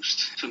ego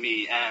boost to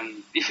me.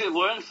 And if it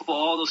weren't for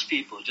all those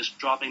people just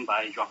dropping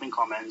by, dropping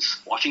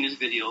comments, watching this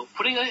video,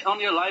 putting it on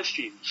their live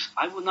streams,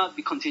 I would not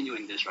be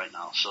continuing this right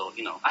now. So,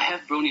 I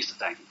have bronies to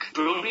thank.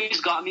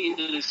 Bronies got me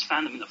into this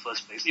fandom in the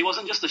first place. It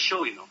wasn't just a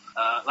show,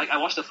 Like, I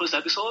watched the first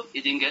episode,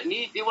 it didn't get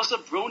me. It was the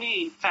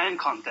brony fan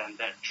content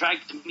that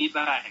dragged me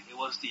back. It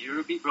was the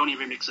European brony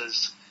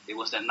remixes. It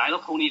was that Night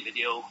of Pony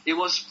video. It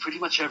was pretty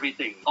much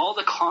everything. All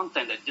the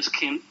content that just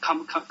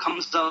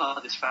comes out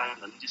of this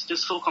fandom is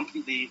just so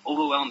completely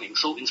overwhelming,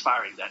 so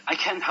inspiring that I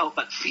can't help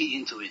but feed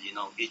into it,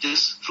 It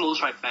just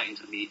flows right back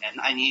into me, and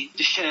I need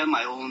to share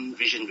my own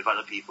vision with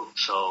other people.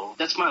 So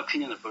that's my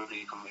opinion of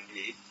Brony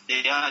community.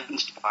 They are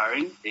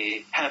inspiring.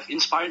 They have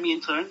inspired me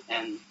in turn,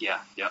 and yeah,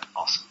 they're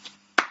awesome.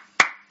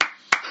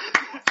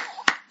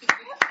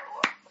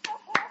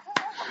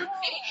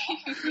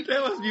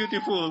 That was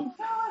beautiful.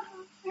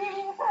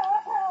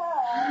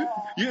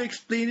 You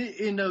explained it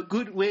in a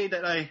good way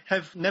that I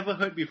have never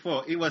heard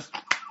before. It was...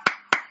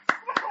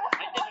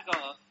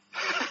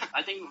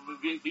 I think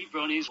we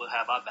bronies will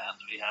have our bad.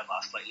 We have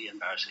our slightly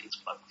embarrassing,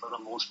 but for the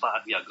most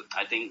part, we are good.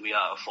 I think we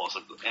are a force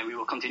of good, and we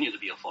will continue to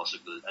be a force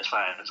of good as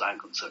far as I'm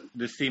concerned.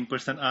 The same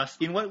person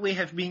asked, in what way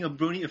have being a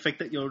brony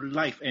affected your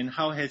life, and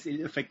how has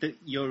it affected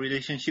your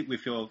relationship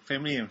with your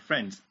family and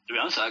friends? To be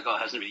honest, God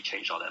hasn't really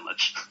changed all that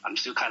much. I'm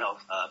still kind of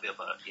a bit of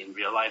in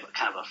real life,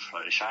 kind of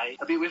a shy,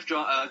 a bit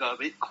withdrawn, got a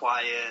bit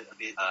quiet, a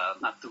bit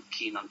not too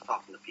keen on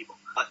talking to people.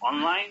 But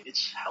online,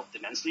 it's helped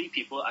immensely.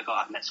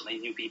 I've met so many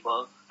new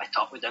people. I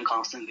talk with them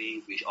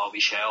constantly. We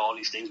share all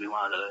these things with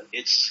one another.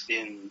 It's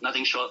been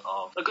nothing short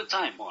of a good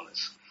time, more or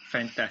less.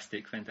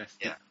 Fantastic.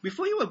 Yeah.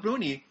 Before you were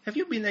brony, have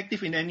you been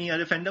active in any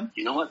other fandom?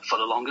 You know what? For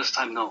the longest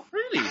time, no.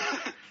 Really?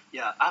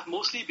 Yeah, I've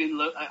mostly been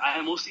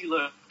I mostly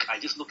lurk. I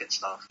just look at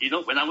stuff. You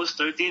know, when I was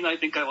 13, I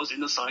think I was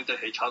in the Sonic the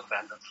Hedgehog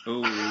fandom.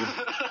 Oh.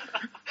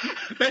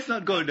 Let's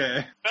not go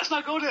there. Let's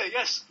not go there.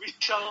 Yes, we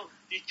shall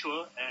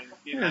detour. And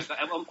Yes.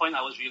 at one point,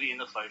 I was really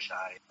into Fluttershy.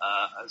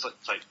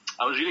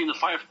 I was really into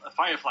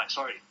Firefly.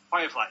 Sorry,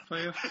 Firefly.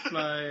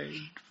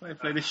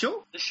 Firefly, the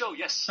show? The show,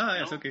 yes. Ah, You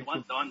yes, know, okay, the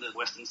one, the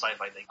Western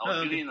sci-fi thing. I was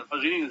okay. really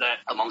into that,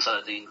 amongst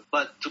other things.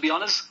 But to be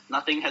honest,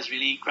 nothing has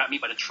really grabbed me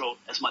by the throat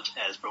as much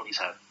as bronies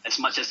have, as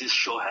much as this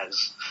show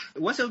has.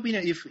 What's your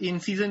opinion if in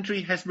season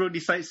 3 Hasbro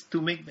decides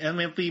to make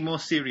MLP more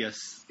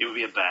serious? It would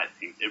be a bad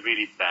thing.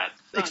 Really bad.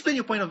 Explain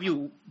your point of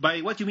view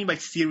by what you mean by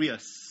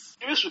serious.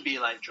 Serious would be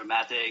like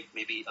dramatic,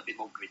 maybe a bit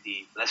more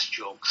gritty, less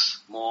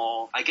jokes,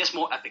 more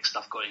epic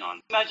stuff going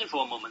on. Imagine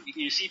for a moment,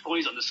 you see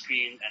ponies on the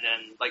screen, and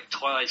then like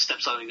Twilight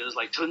steps out and goes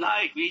like,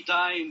 "Tonight we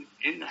dine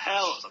in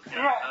hell," or something.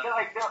 Yeah,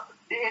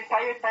 the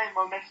entire time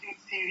I'm mentioning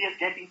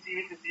getting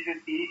serious in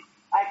season 3,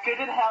 I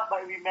couldn't help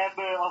but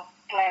remember of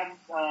Clam's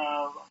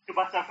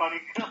Tsubasa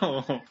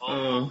Chronicle.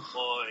 Oh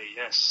boy,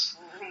 yes.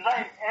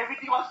 Like,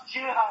 everything was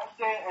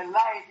cheer-hearted and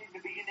light in the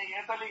beginning,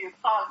 and suddenly it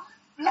sounds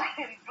black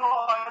and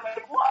gore.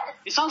 Like, what?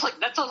 It sounds like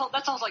that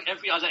sounds like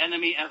every other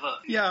enemy ever.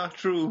 Yeah,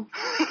 true.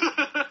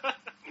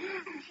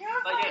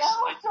 But yes, I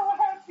was so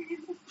happy.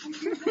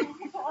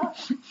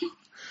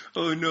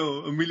 Oh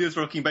no, Amelia's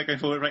rocking back and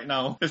forward right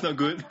now. That's not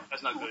good.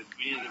 That's not good.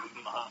 We need to give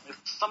him a hug.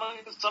 Someone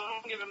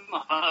give him a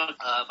hug.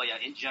 But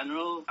yeah, in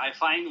general, I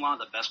find one of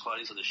the best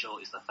qualities of the show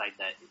is the fact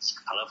that it's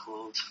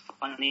colorful, it's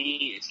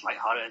funny, it's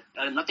lighthearted.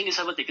 Nothing is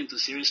ever taken too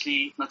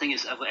seriously. Nothing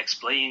is ever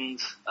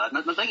explained.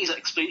 Nothing is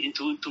explained in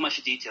too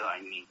much detail.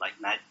 I mean, like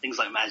things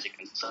like magic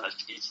and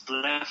such. It's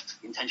left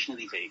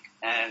intentionally vague,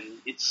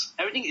 and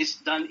everything is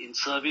done in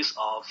service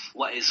of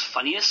what is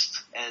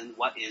funniest and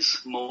what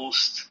is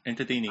most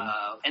Entertaining.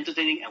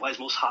 Entertaining and what is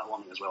most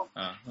heartwarming as well.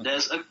 Okay.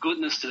 There's a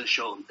goodness to the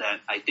show that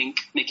I think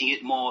making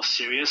it more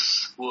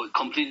serious would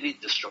completely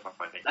destroy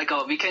it. Like,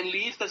 we can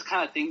leave this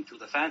kind of thing to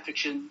the fan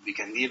fiction, we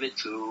can leave it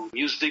to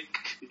music,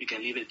 we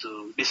can leave it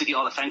to basically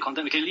all the fan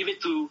content, we can leave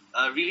it to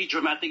really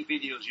dramatic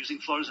videos using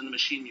Florence and the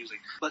Machine music.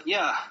 But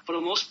yeah, for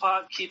the most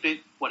part, keep it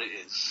what it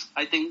is.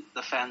 I think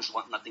the fans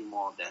want nothing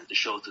more than the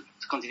show to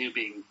continue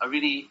being a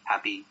really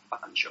happy,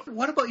 fun show.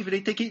 What about if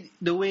they take it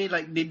the way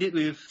like they did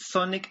with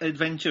Sonic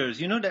Adventures?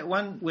 You know that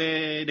one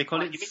where they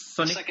call it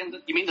Sonic...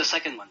 You mean the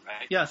second one,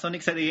 right? Yeah,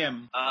 Sonic Set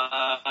AM.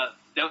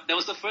 There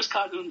was the first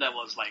cartoon that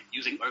was like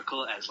using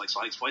Urkel as like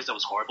Sonic's voice. That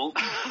was horrible.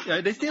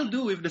 Yeah, they still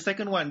do with the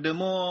second one, the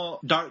more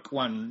dark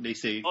one, they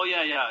say. Oh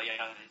yeah.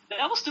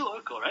 That was still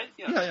Urkel, right?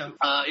 Yeah.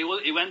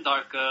 It went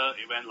darker.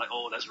 It went like,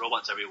 oh, there's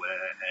robots everywhere,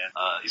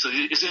 and so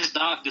it's this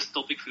dark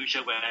dystopic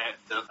future where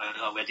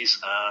these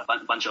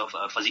bunch of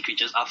fuzzy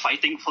creatures are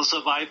fighting for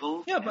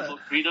survival and for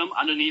freedom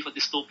underneath a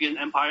dystopian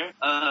empire.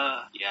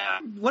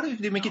 Yeah. What if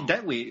they make it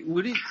that way?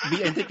 Would it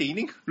be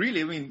entertaining?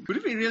 Really? I mean, would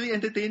it be really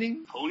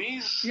entertaining?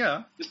 Ponies?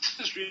 Yeah. This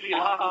is really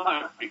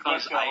hard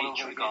because on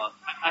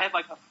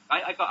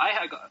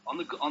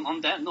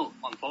that note,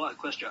 on Fallout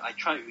Equestria, I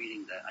tried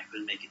reading that. I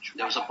couldn't make it through.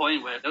 There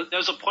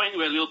was a point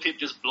where Lil Pip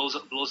just blows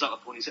up a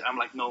pony's head. I'm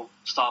like, no,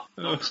 stop,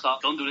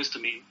 don't do this to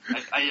me.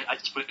 I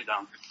just put it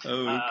down.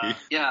 Oh, okay.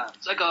 Yeah,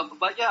 it's like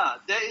but yeah,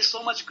 there is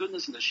so much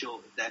goodness in the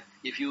show that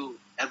if you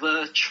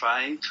ever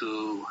try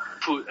to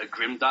put a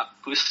grimdark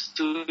twist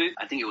to it,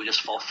 I think it will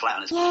just fall flat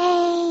on its face.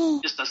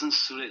 It just doesn't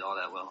suit it all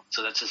that well.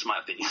 So that's just my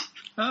opinion.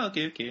 Oh,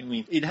 okay. I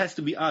mean, it has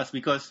to be us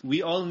because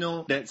we all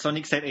know that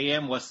Sonic Set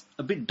AM was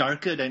a bit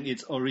darker than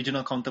its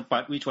original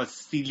counterpart, which was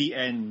silly.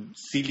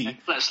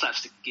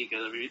 Slapsticky,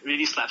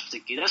 really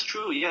slapsticky. That's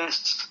true,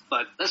 yes.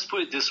 But let's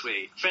put it this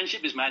way.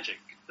 Friendship is Magic,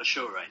 the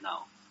show right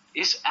now,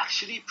 is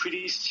actually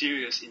pretty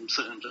serious in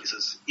certain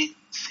places. It's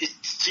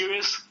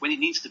serious when it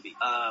needs to be.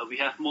 We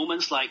have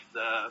moments like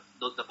the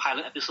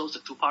pilot episodes, the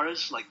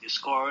two-parters, like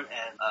Discord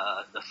and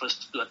the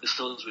first two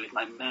episodes with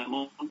my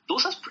Memo.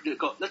 Those are pretty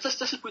good. Let's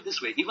just put it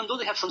this way. Even though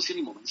they have some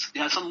silly moments, they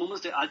have some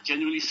moments that are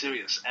genuinely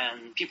serious,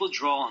 and people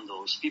draw on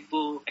those.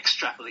 People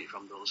extrapolate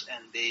from those,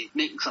 and they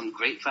make some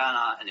great fan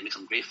art, and they make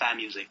some great fan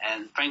music.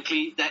 And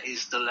frankly, that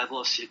is the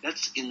level of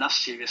that's enough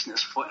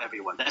seriousness for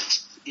everyone.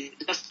 That's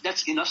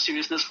enough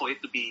seriousness for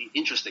it to be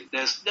interesting.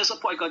 There's a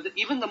point.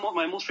 Even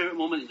my most favorite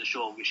moment in the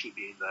show, which should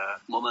be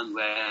the moment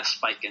where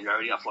Spike and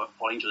Rarity are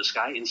falling to the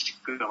sky in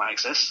Secret of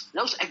Access.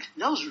 That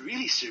was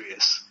really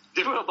serious.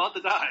 They were about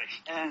to die.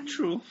 And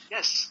True.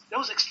 yes, that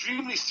was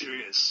extremely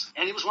serious.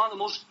 And it was one of the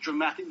most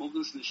dramatic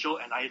moments in the show,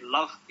 and I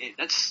loved it.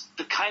 That's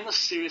the kind of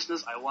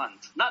seriousness I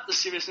want. Not the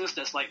seriousness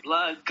that's like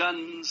blood,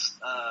 guns,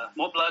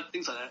 more blood,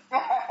 things like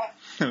that.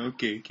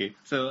 Okay.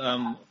 So,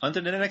 on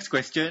to the next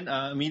question,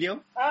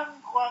 Emilio.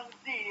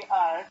 Guangzi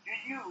asks, do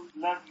you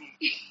love me?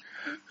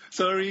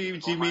 Sorry,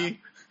 Jimmy.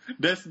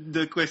 That's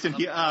the question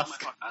he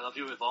asked. I love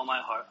you with all my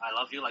heart. I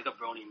love you like a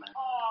brony, man.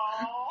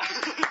 Aww.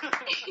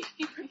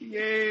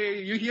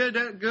 Yay, you hear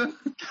that, girl?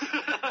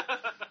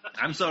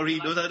 I'm sorry,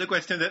 those are the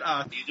questions that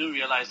asked. You do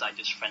realize I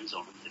just friend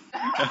zoned him.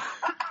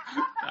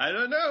 I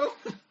don't know.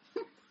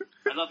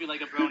 I love you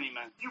like a brony,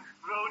 man. You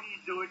brony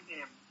zoned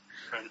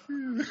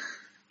him.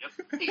 Yep.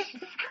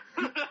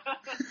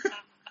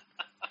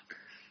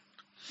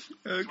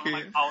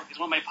 Okay. It's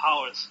one of my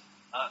powers,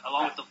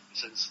 along with the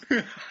voices.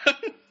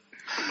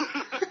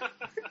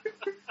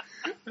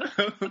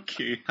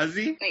 Okay.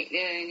 Hazi? Wait,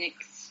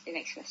 the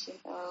next question.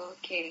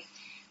 Okay.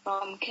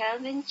 From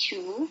Calvin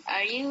Chu,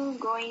 are you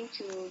going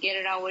to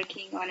get around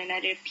working on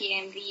another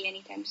PMV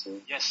anytime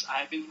soon? Yes,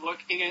 I've been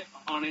working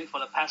on it for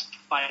the past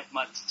 5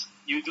 months.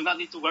 You do not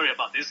need to worry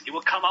about this. It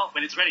will come out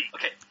when it's ready.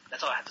 Okay,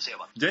 that's all I have to say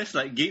about it. Just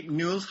like Gabe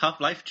Newell's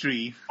Half-Life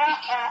 3.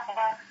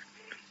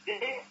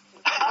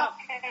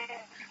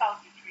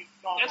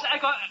 Yes, I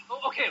got.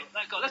 Okay,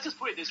 let's just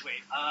put it this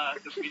way.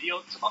 The video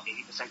is about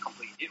 80%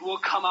 complete. It will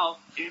come out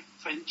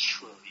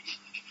eventually.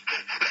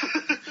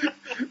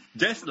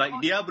 Just like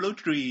Diablo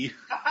 3.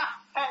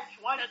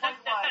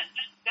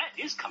 That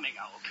is coming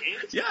out, okay?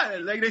 Yeah,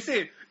 like they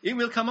say, it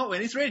will come out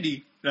when it's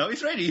ready. Now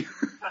it's ready.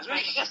 That's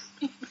right. Yes.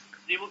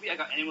 It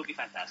will be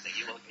fantastic.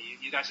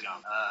 You guys are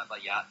gonna.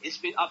 But yeah,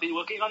 I've been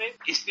working on it.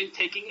 It's been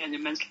taking an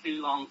immensely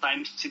long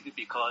time simply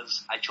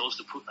because I chose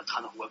to put a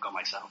ton of work on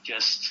myself.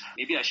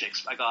 Maybe I should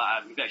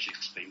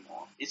explain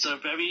more. It's a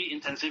very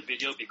intensive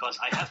video because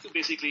I have to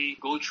basically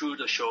go through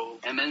the show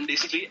and then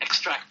basically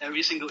extract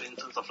every single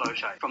instance of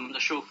Fluttershy from the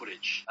show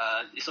footage.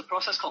 It's a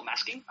process called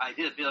masking. I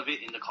did a bit of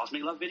it in the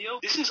Cosmic Love video.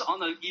 This is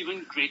on an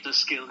even greater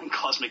scale than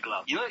Cosmic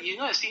Love. You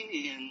know a scene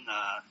in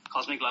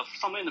Cosmic Love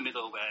somewhere in the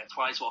middle where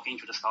Twilight's walking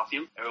through the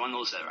starfield. Everyone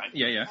knows that, right?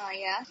 Yeah. Yeah.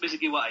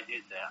 Basically what I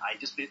did there, I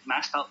just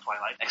masked out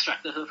Twilight,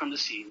 extracted her from the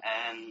scene,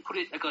 and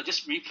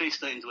just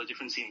replaced her into a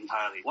different scene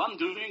entirely. What I'm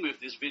doing with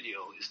this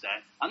video is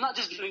that I'm not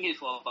just doing it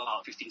for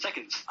about 15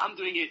 seconds. I'm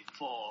doing it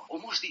for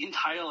almost the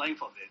entire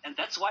length of it. And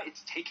that's why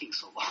it's taking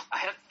so long. I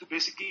have to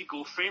basically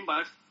go frame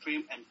by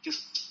frame and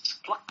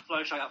just pluck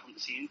Fluttershy out from the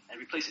scene and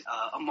replace it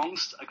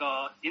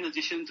in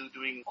addition to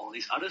doing all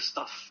these other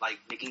stuff like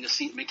making the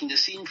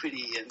scene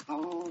pretty and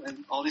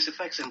all these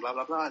effects and blah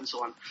blah blah and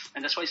so on.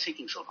 And that's why it's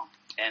taking so long.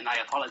 And I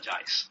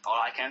apologize. All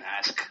I can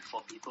ask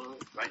for people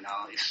right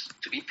now is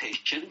to be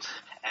patient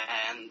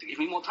and to give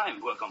me more time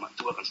to work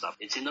on stuff.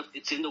 It's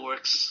in the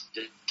works.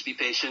 Just be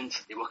patient.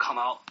 It will come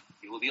out.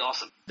 It will be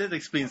awesome. That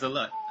explains a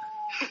lot.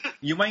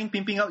 You mind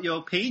pimping out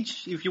your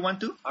page if you want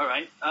to? All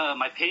right.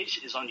 My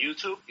page is on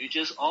YouTube.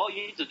 All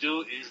you need to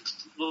do is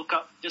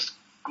just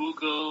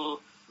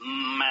Google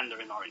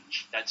Mandarin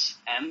Orange. That's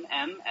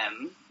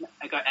MMM.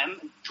 I got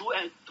two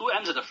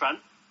M's at the front,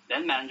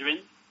 then Mandarin,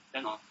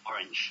 then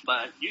Orange.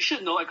 But you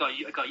should know,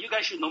 you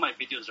guys should know my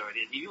videos already.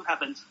 If you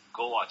haven't,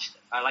 go watch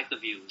them. I like the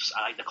views.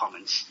 I like the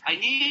comments. I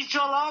need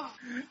your love.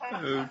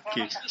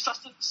 Okay.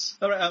 Sustenance.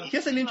 All right.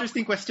 Here's an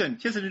interesting question.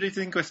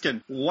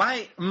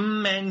 Why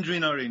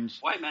Mandarin Orange?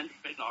 Why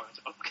Mandarin Orange?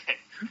 Okay.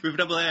 With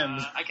double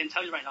M's. I can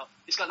tell you right now.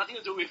 It's got nothing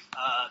to do with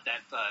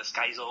that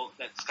Skyzo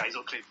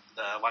clip,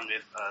 the one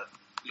with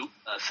Luke,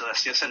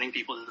 Celestia sending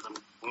people to the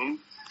moon.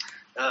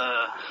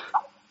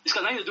 It's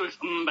got nothing to do with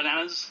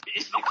bananas.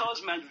 It's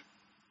because Mandarin.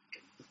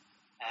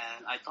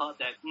 And I thought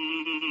that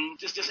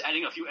just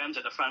adding a few M's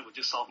at the front would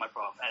just solve my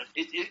problem. And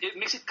it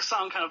makes it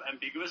sound kind of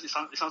ambiguous. It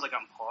sounds like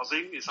I'm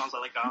pausing. It sounds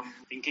like I'm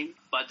thinking.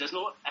 But there's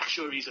no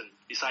actual reason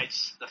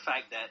besides the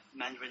fact that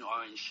Mandarin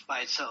Orange by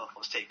itself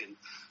was taken.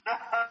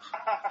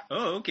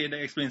 Oh, okay. That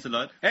explains a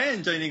lot.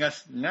 And joining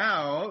us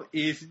now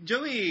is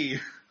Joey.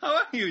 How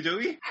are you,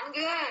 Joey? I'm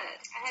good.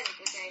 I had a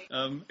good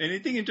day.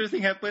 Anything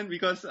interesting happened?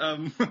 Because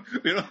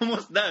we're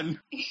almost done.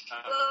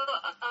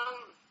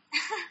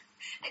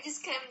 I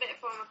just came back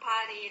from a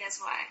party, that's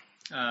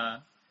why.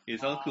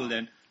 It's all cool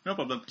then. No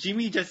problem.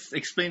 Jimmy just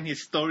explained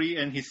his story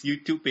and his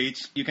YouTube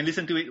page. You can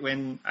listen to it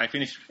when I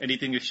finish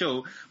editing the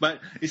show.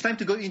 But it's time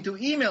to go into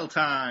email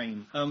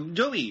time.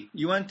 Joey,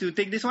 you want to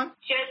take this one?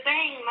 Sure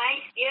thing,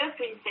 Mike. Dear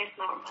Princess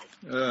Norman.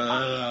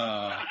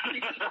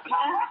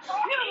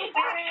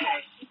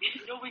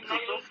 Joey,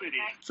 you're so pretty.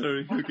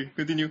 Sorry, okay,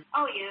 continue.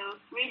 Oh, you.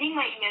 Reading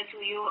my email to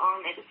you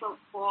on episode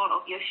 4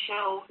 of your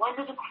show,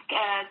 wanted to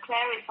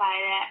clarify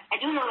that I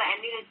do know that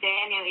Emilio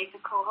Daniel is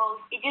a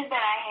co-host. It's just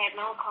that I had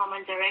no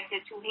comment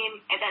directed to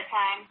him at that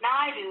time.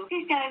 Now I do.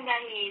 Please tell him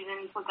that he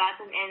isn't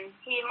forgotten and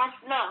he must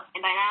love.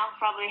 And by now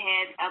probably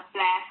had a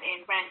blast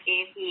and rant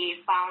if he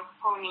found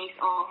ponies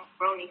or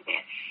bronies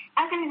there.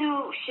 As I'm going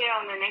to share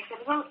on the next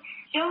episode,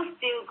 show's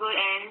still good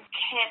and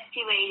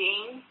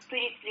captivating.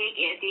 Pretty slick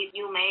edit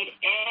you made,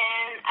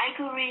 and I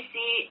could really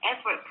see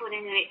effort put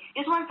into it.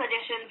 Just one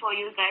suggestion for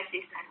you guys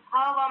this time.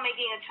 How about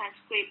making a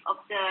transcript of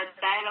the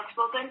dialogue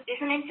spoken?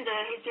 Listening to the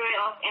history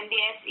of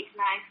MBS is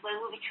nice, but it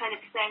would be 20%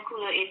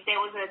 cooler if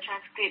there was a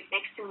transcript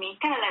next to me.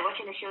 Kind of like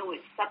watching the show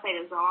with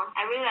subtitles on.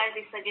 I realize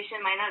this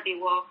suggestion might not be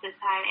worth the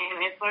time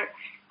and effort,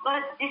 but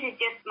this is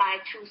just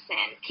my 2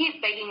 cents. Keep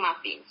baking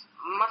muffins.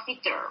 Muffy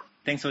Derp.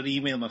 Thanks for the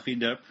email, Muffy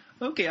Derp.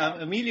 Okay,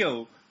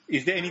 Emilio,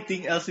 is there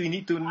anything else we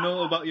need to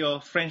know about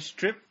your French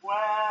trip?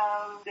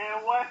 Well, there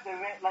was the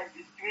red light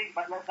district,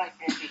 but let's not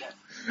get to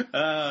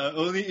that.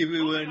 Only if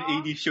we were an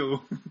AD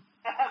show.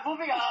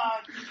 Moving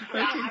on.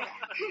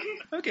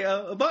 Okay,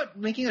 about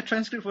making a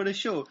transcript for the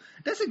show.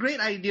 That's a great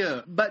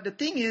idea. But the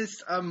thing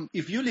is,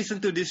 if you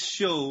listen to this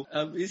show,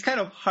 it's kind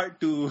of hard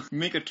to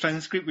make a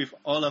transcript with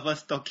all of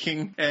us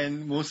talking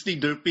and mostly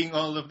derping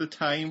all of the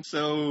time.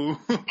 So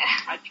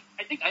I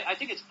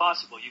think it's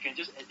possible. You can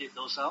just edit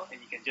those out,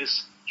 and you can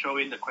just throw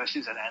in the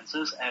questions and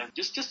answers, and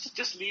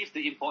just leave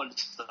the important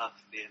stuff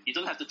in. You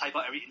don't have to type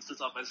out every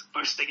instance of us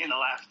bursting in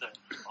laughter,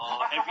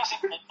 or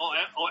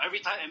every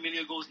time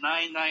Emilio goes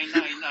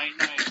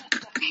 99999.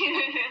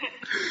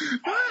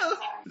 Well,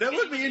 that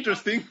would be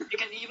interesting. You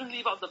can even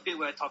leave out the bit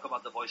where I talk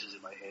about the voices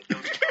in my head.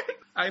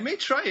 I may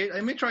try it.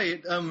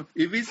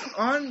 If it's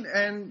on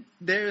and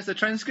there's a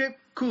transcript,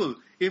 cool.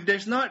 If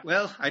there's not,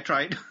 well, I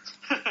tried.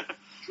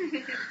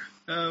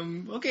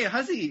 Okay,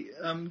 Hazi,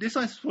 this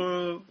one's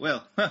for,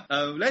 well,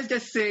 let's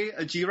just say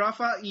a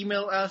Giraffa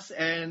emailed us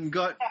and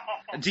got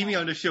Jimmy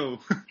on the show.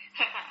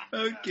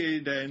 Okay,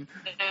 then.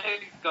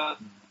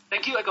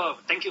 Thank you,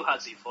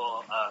 Hazi,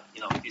 for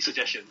the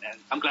suggestion, and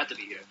I'm glad to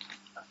be here.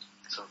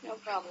 No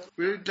problem.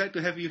 We're glad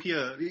to have you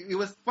here. It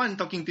was fun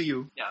talking to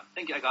you. Yeah,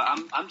 thank you.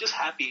 I'm just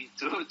happy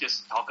to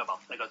just talk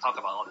about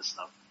all this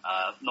stuff.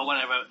 No one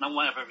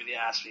ever really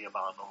asked me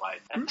about why,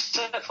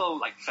 except for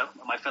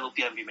my fellow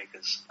PMV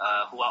makers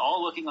who are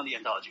all working on the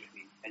anthology with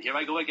me. And here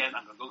I go again.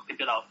 I'm gonna go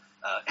pimp it out.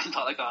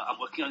 I'm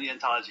working on the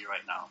anthology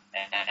right now,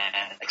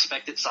 and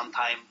expect it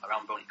sometime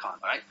around BronyCon.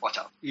 All right, watch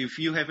out. If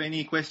you have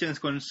any questions,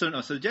 concerns,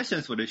 or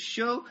suggestions for the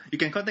show, you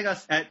can contact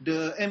us at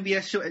the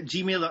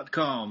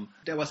mbsshow@gmail.com.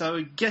 That was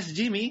our guest,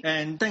 Jimmy,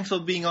 and thanks for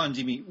being on,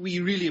 Jimmy. We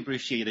really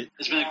appreciate it.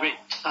 It's been a great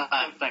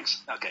time.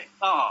 Thanks. Okay.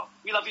 Oh,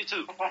 we love you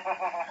too.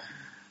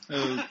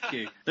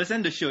 Okay, let's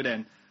end the show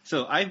then.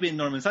 So I've been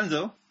Norman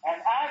Sanzo. And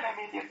I'm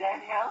Emilio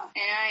Daniel.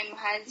 And I'm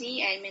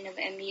Hazi, admin of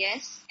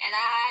MBS. And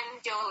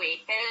I'm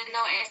Joey, better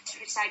known as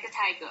Recycle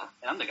Tiger.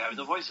 And I'm the guy with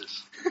the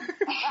voices.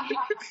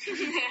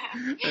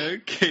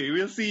 Okay,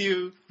 we'll see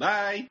you.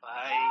 Bye.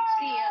 Bye.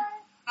 See ya.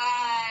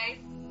 Bye.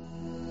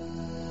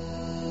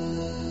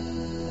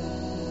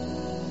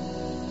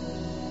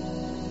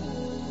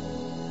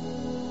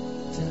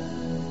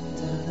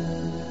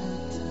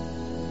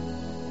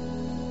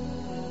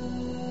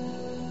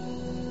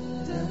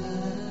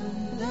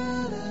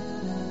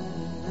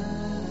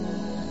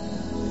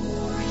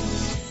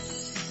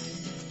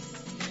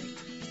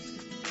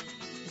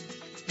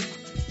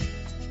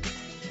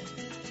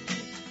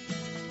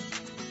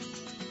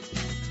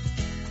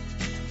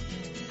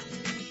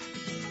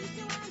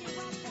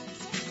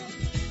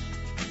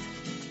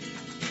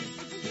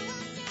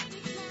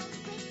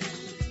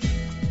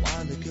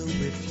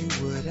 If you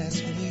would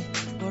ask me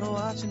what I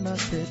watch in my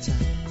spare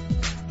time,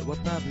 though I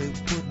probably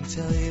wouldn't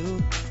tell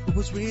you what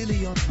was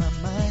really on my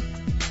mind.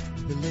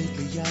 But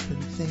lately I've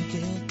been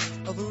thinking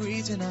of a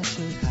reason I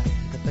should hide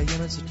the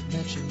vehemence of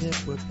dimension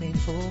that were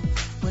painful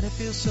when it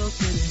feels so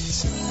good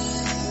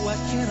inside. What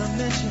can I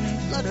mention?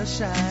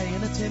 Fluttershy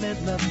and a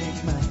timid love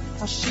make mine.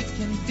 How she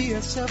can be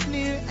herself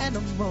near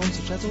animals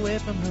who tries away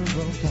from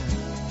her own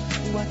kind.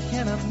 What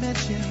can I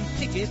mention?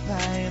 Picky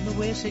pie and the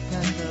way she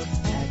kind of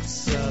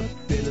acts a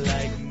bit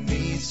like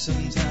me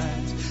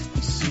sometimes.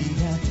 You see,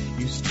 I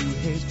used to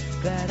hate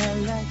that I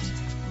liked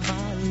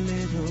My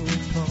Little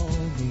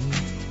Pony.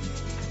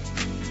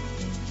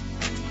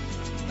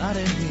 Not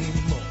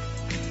anymore.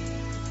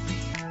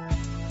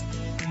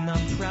 And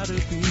I'm proud to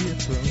be a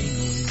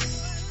pony.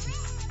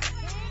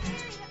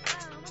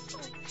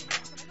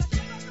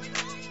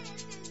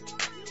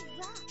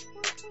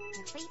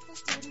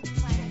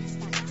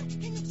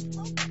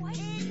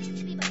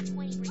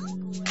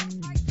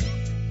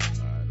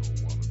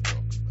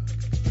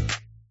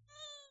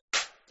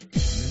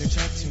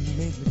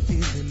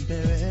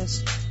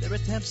 Their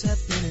attempts have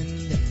been in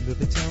vain.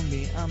 They tell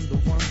me I'm the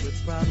one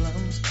with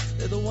problems.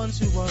 They're the ones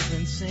who are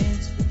insane.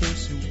 For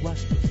those who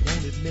watch but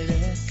won't admit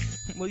it,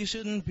 well, you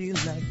shouldn't be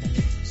like that.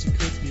 You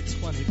could be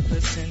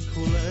 20%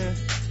 cooler.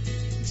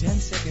 10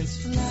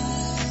 seconds fly.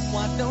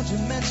 Why don't you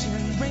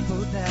mention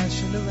Rainbow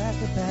Dash and her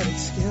acrobatic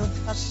skill?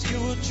 How she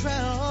would try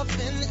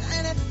often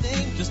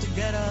anything just to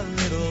get a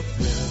little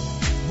thrill.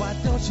 Why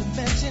don't you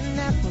mention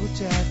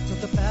Applejack?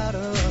 Talk about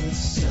her on a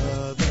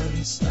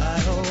southern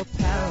style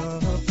power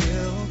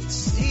bill.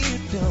 See, you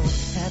don't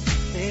have to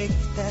fake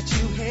that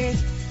you hate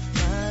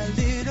My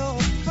Little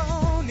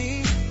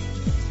Pony.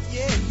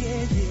 Yeah,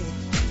 yeah,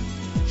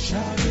 yeah.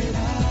 Shout it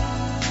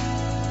out.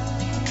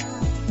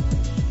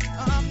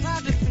 I'm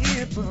proud to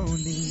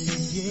brony,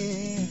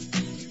 yeah.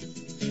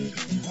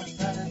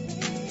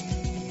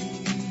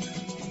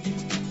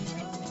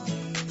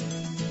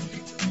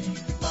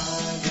 My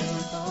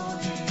little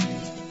pony,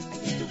 I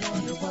used to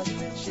wonder what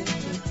friendship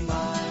could be.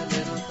 My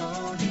little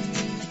pony,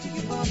 do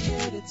you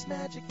forget its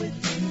magic with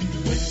me?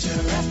 Winter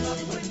apple,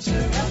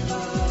 winter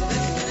apple, let me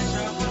finish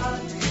our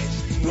holidays.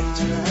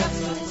 Winter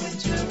apple,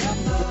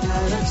 the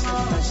patterns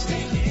of my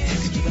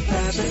sneakers, the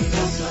fabric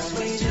of my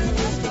winter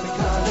apple, the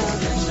color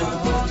and your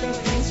body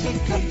things can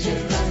come to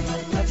life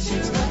like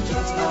reflections, like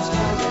kids, postcards,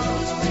 and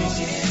those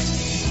places.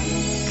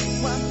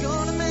 Well, I'm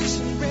gonna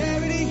mention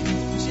Rarity,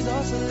 she's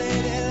also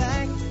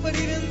ladylike, but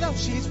even though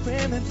she's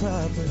prim and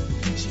proper,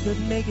 she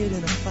couldn't make it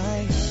in a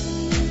fight.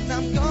 Now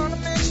I'm gonna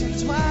mention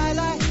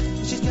Twilight,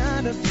 she's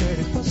kind of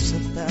flirty, plus her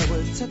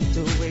power tucked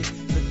away,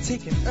 but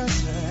taking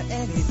Ursula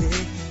any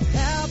day.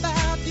 How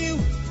about you?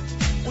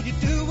 Would you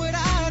do what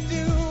I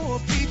do or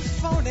be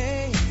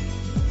phony?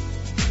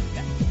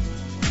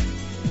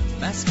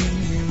 I'm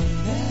asking you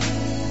now.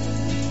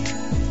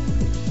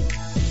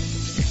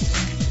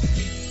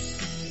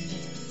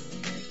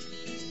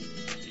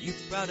 You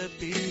proud to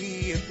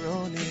be a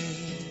brony?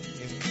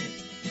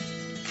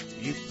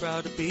 You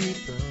proud to be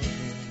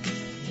brony?